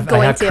 I have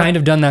going to. kind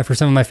of done that for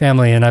some of my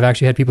family, and I've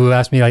actually had people who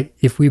ask me, like,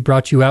 if we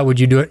brought you out, would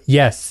you do it?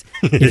 Yes.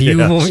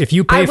 If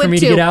you pay I for would me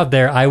to too. get out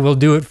there, I will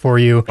do it for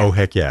you. Oh,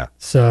 heck yeah.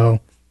 So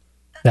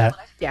that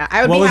Yeah,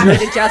 I would What be was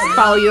happy your- to just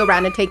follow you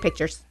around and take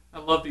pictures. I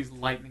love these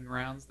lightning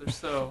rounds. They're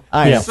so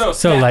I know. so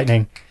so snappy.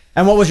 lightning.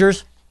 And what was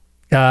yours?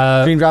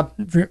 Dream job?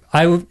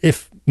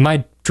 If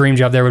my dream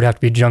job there would have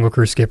to be Jungle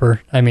Cruise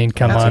skipper. I mean,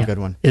 come That's a on. good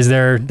one.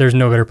 There's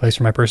no better place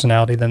for my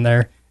personality than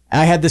there.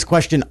 I had this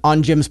question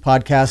on Jim's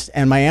podcast,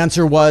 and my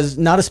answer was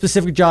not a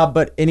specific job,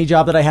 but any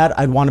job that I had,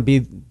 I'd want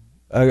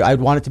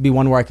it to be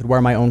one where I could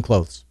wear my own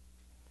clothes.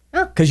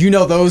 Because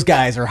those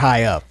guys are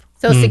high up,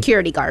 So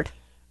security guard.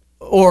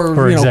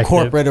 or executive.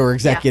 corporate or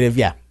executive.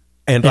 Yeah.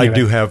 And I Anyway.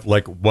 do have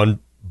like one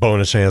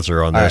bonus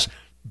answer on this,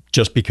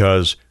 just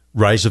because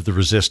Rise of the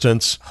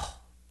Resistance,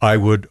 I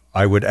would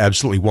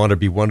absolutely want to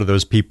be one of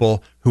those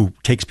people who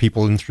takes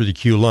people in through the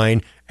queue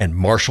line and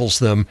marshals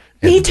them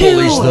and Me too.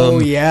 bullies them. Oh,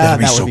 yeah, That'd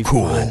be that would so be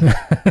cool.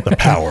 The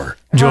power.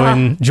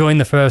 Join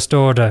the First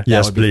Order.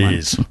 Yes, would be fun.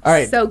 please. All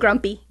right. So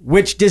grumpy.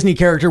 Which Disney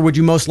character would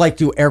you most like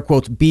to, air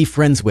quotes, be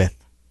friends with?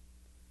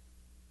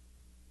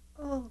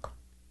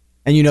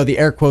 And the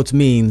air quotes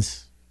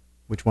means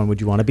which one would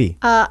you want to be?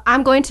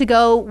 I'm going to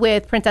go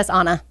with Princess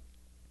Anna.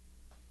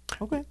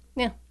 Okay.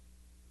 Yeah.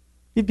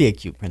 You'd be a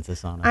cute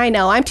Princess Anna. I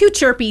know. I'm too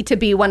chirpy to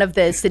be one of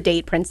the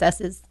sedate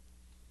princesses.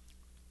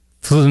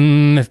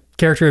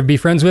 Character to be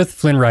friends with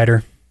Flynn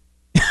Rider.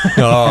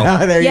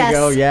 Oh, There Yes. you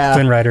go. Yeah.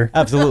 Flynn Rider.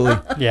 Absolutely.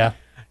 Yeah.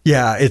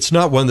 yeah, it's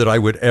not one that I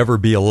would ever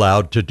be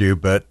allowed to do,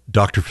 but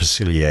Dr.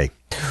 Facilier.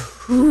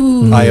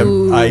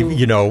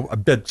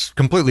 It's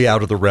completely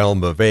out of the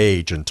realm of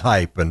age and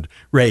type and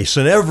race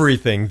and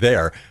everything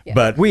there. Yeah.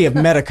 But we have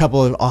met a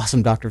couple of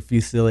awesome Dr.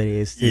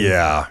 Fusiliers too.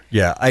 Yeah,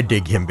 I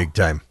dig him big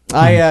time.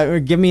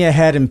 Give me a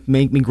head and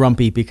make me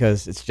grumpy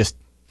because it's just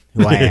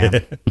who I am.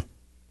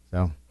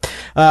 So,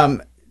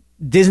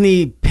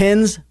 Disney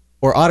pins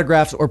or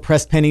autographs or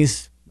pressed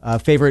pennies,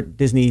 favorite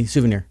Disney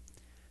souvenir?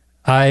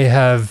 I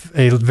have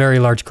a very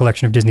large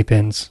collection of Disney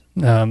pins.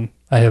 I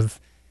have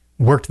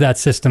worked that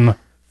system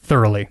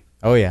thoroughly.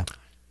 Oh, yeah.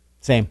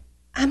 Same.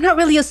 I'm not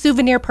really a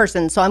souvenir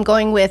person, so I'm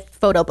going with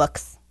photo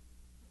books.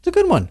 It's a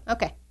good one.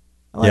 Okay.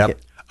 I like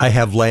it. I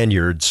have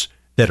lanyards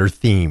that are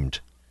themed.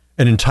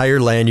 An entire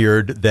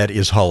lanyard that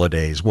is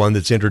holidays, one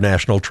that's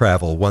international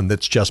travel, one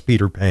that's just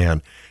Peter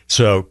Pan.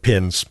 So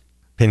pins,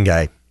 pin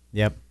guy.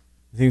 Yep.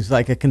 Seems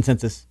like a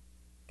consensus.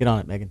 Get on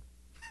it, Megan.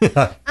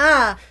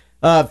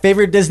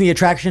 Favorite Disney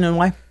attraction and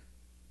why?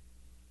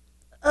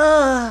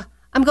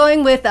 I'm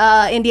going with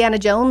Indiana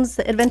Jones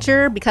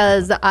Adventure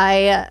because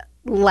I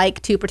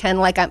like to pretend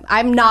like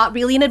I'm not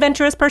really an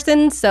adventurous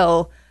person.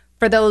 So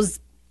for those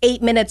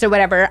 8 minutes or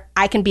whatever,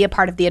 I can be a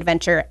part of the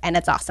adventure, and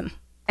it's awesome.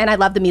 And I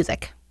love the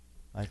music.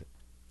 Like it.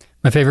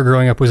 My favorite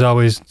growing up was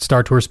always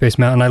Star Tours Space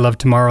Mountain. I love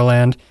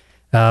Tomorrowland.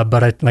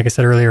 But like I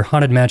said earlier,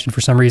 Haunted Mansion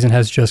for some reason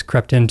has just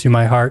crept into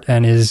my heart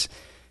and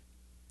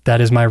that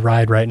is my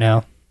ride right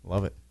now.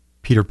 Love it.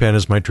 Peter Pan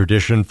is my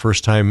tradition.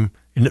 First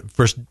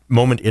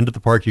moment into the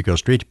park, you go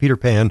straight to Peter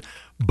Pan.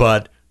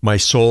 But my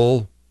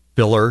soul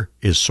filler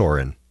is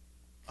Soarin'.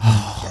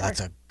 Oh,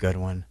 that's a good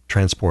one.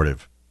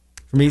 Transportive.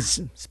 For me,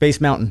 Space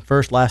Mountain.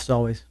 First, last,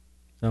 always.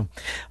 So,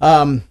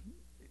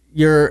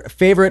 your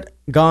favorite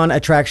Gone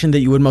attraction that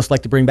you would most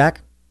like to bring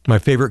back? My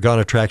favorite Gone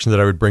attraction that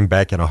I would bring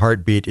back in a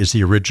heartbeat is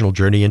the original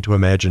Journey into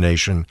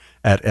Imagination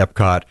at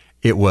Epcot.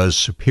 It was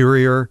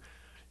superior.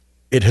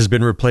 It has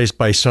been replaced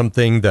by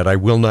something that I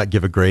will not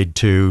give a grade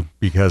to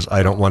because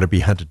I don't want to be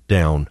hunted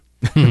down.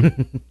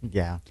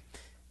 Yeah.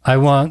 I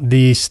want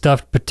the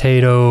stuffed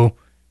potato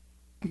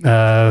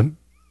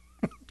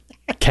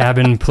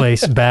cabin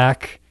place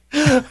back.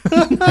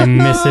 I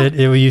miss it.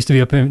 It used to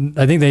be up in,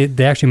 I think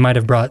they actually might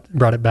have brought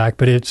it back,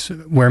 but it's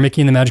where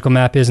Mickey and the Magical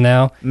Map is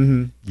now.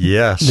 Mm-hmm.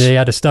 Yes. They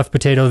had a stuffed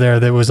potato there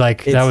that was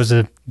that was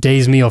a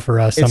day's meal for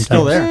us sometimes. It's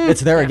still there.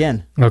 It's there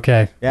again.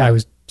 Okay. Yeah.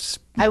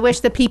 I wish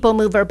the People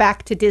Mover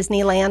back to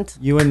Disneyland.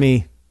 You and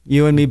me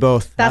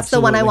both. That's Absolutely.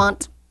 The one I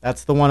want.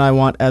 That's the one I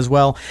want as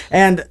well.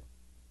 And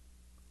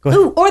go ahead.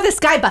 Ooh, or the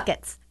Sky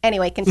Buckets.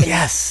 Anyway, continue.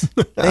 Yes.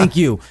 Thank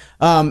you.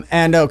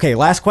 And okay,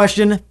 last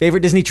question.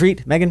 Favorite Disney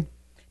treat, Megan?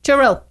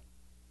 Churro.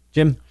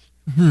 Jim?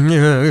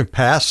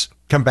 Pass.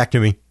 Come back to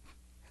me.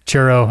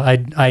 Churro.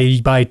 I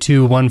buy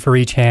 2, 1 for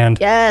each hand.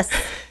 Yes.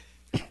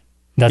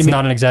 That's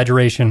not an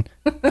exaggeration.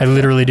 I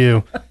literally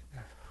do.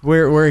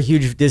 We're a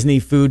huge Disney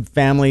food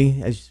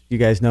family, as you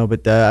guys know,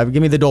 but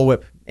give me the Dole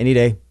Whip any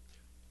day.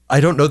 I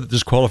don't know that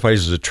this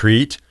qualifies as a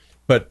treat,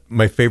 but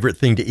my favorite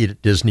thing to eat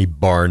at Disney,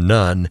 bar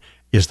none,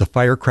 is the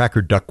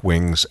firecracker duck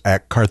wings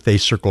at Carthay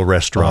Circle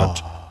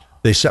Restaurant. Oh.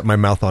 They set my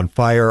mouth on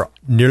fire,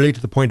 nearly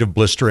to the point of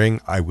blistering.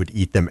 I would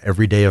eat them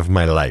every day of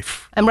my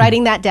life. I'm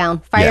writing that down.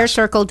 Fire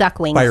Circle duck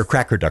wings.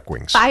 Firecracker duck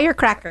wings.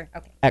 Firecracker.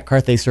 Okay. At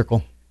Carthay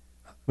Circle,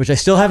 which I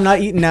still have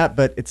not eaten at,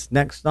 but it's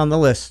next on the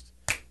list.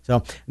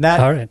 So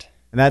all right.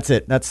 And that's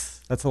it. That's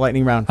the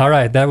lightning round. All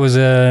right. That was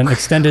an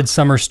extended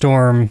summer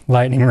storm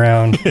lightning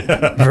round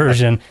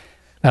version.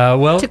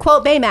 To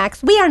quote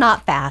Baymax, we are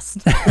not fast.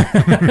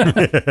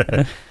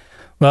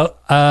 Well,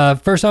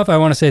 first off, I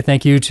want to say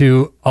thank you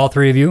to all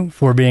 3 of you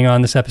for being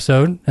on this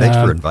episode. Thanks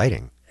for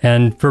inviting.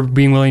 And for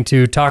being willing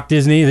to talk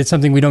Disney. It's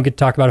something we don't get to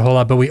talk about a whole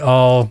lot, but we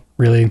all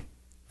really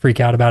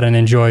freak out about and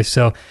enjoy.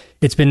 So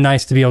it's been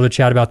nice to be able to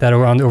chat about that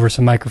over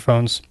some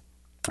microphones.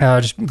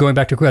 Just going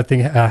back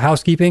to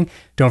housekeeping,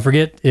 don't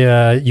forget,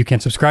 you can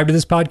subscribe to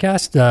this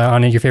podcast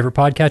on your favorite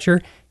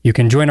podcatcher. You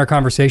can join our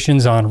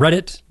conversations on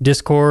Reddit,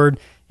 Discord,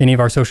 any of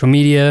our social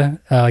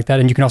media like that.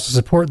 And you can also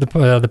support the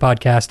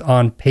podcast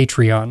on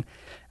Patreon.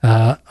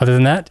 Other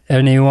than that,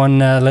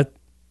 anyone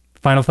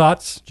final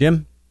thoughts?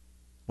 Jim,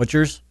 what's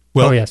yours?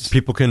 Well, yes.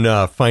 People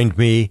can find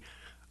me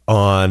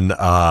on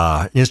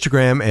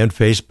Instagram and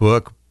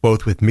Facebook,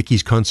 both with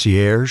Mickey's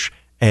Concierge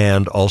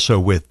and also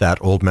with That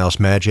Old Mouse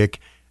Magic.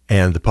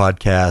 And the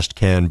podcast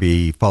can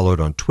be followed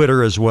on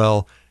Twitter as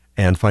well,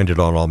 and find it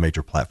on all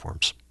major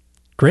platforms.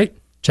 Great.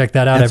 Check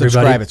that out, and everybody.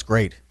 Subscribe. It's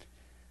great.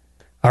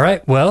 All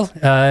right. Well,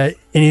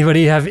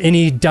 anybody have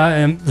any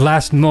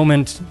last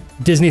moment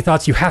Disney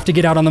thoughts you have to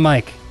get out on the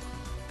mic?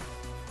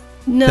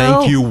 No.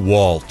 Thank you,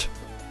 Walt.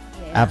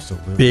 Yeah.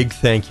 Absolutely. Big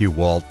thank you,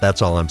 Walt.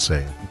 That's all I'm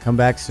saying. Come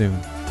back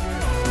soon.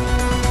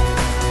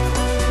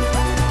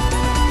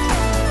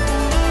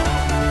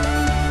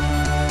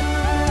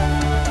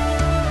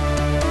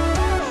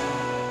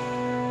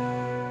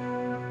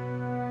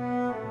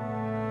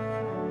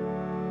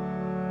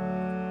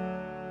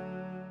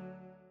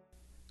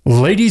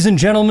 Ladies and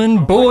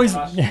gentlemen, boys.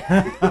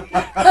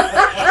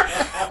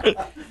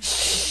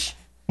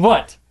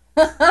 What?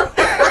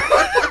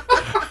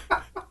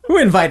 Who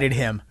invited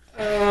him?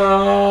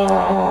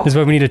 This is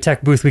why we need a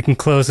tech booth we can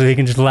close so he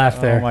can just laugh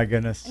there. Oh my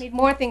goodness. I need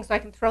more things so I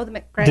can throw them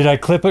at Greg. Did I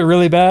clip it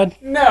really bad?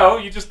 No,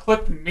 you just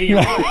clipped me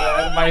really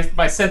bad.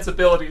 My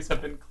sensibilities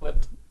have been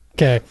clipped.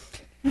 Okay.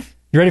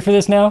 You ready for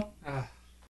this now?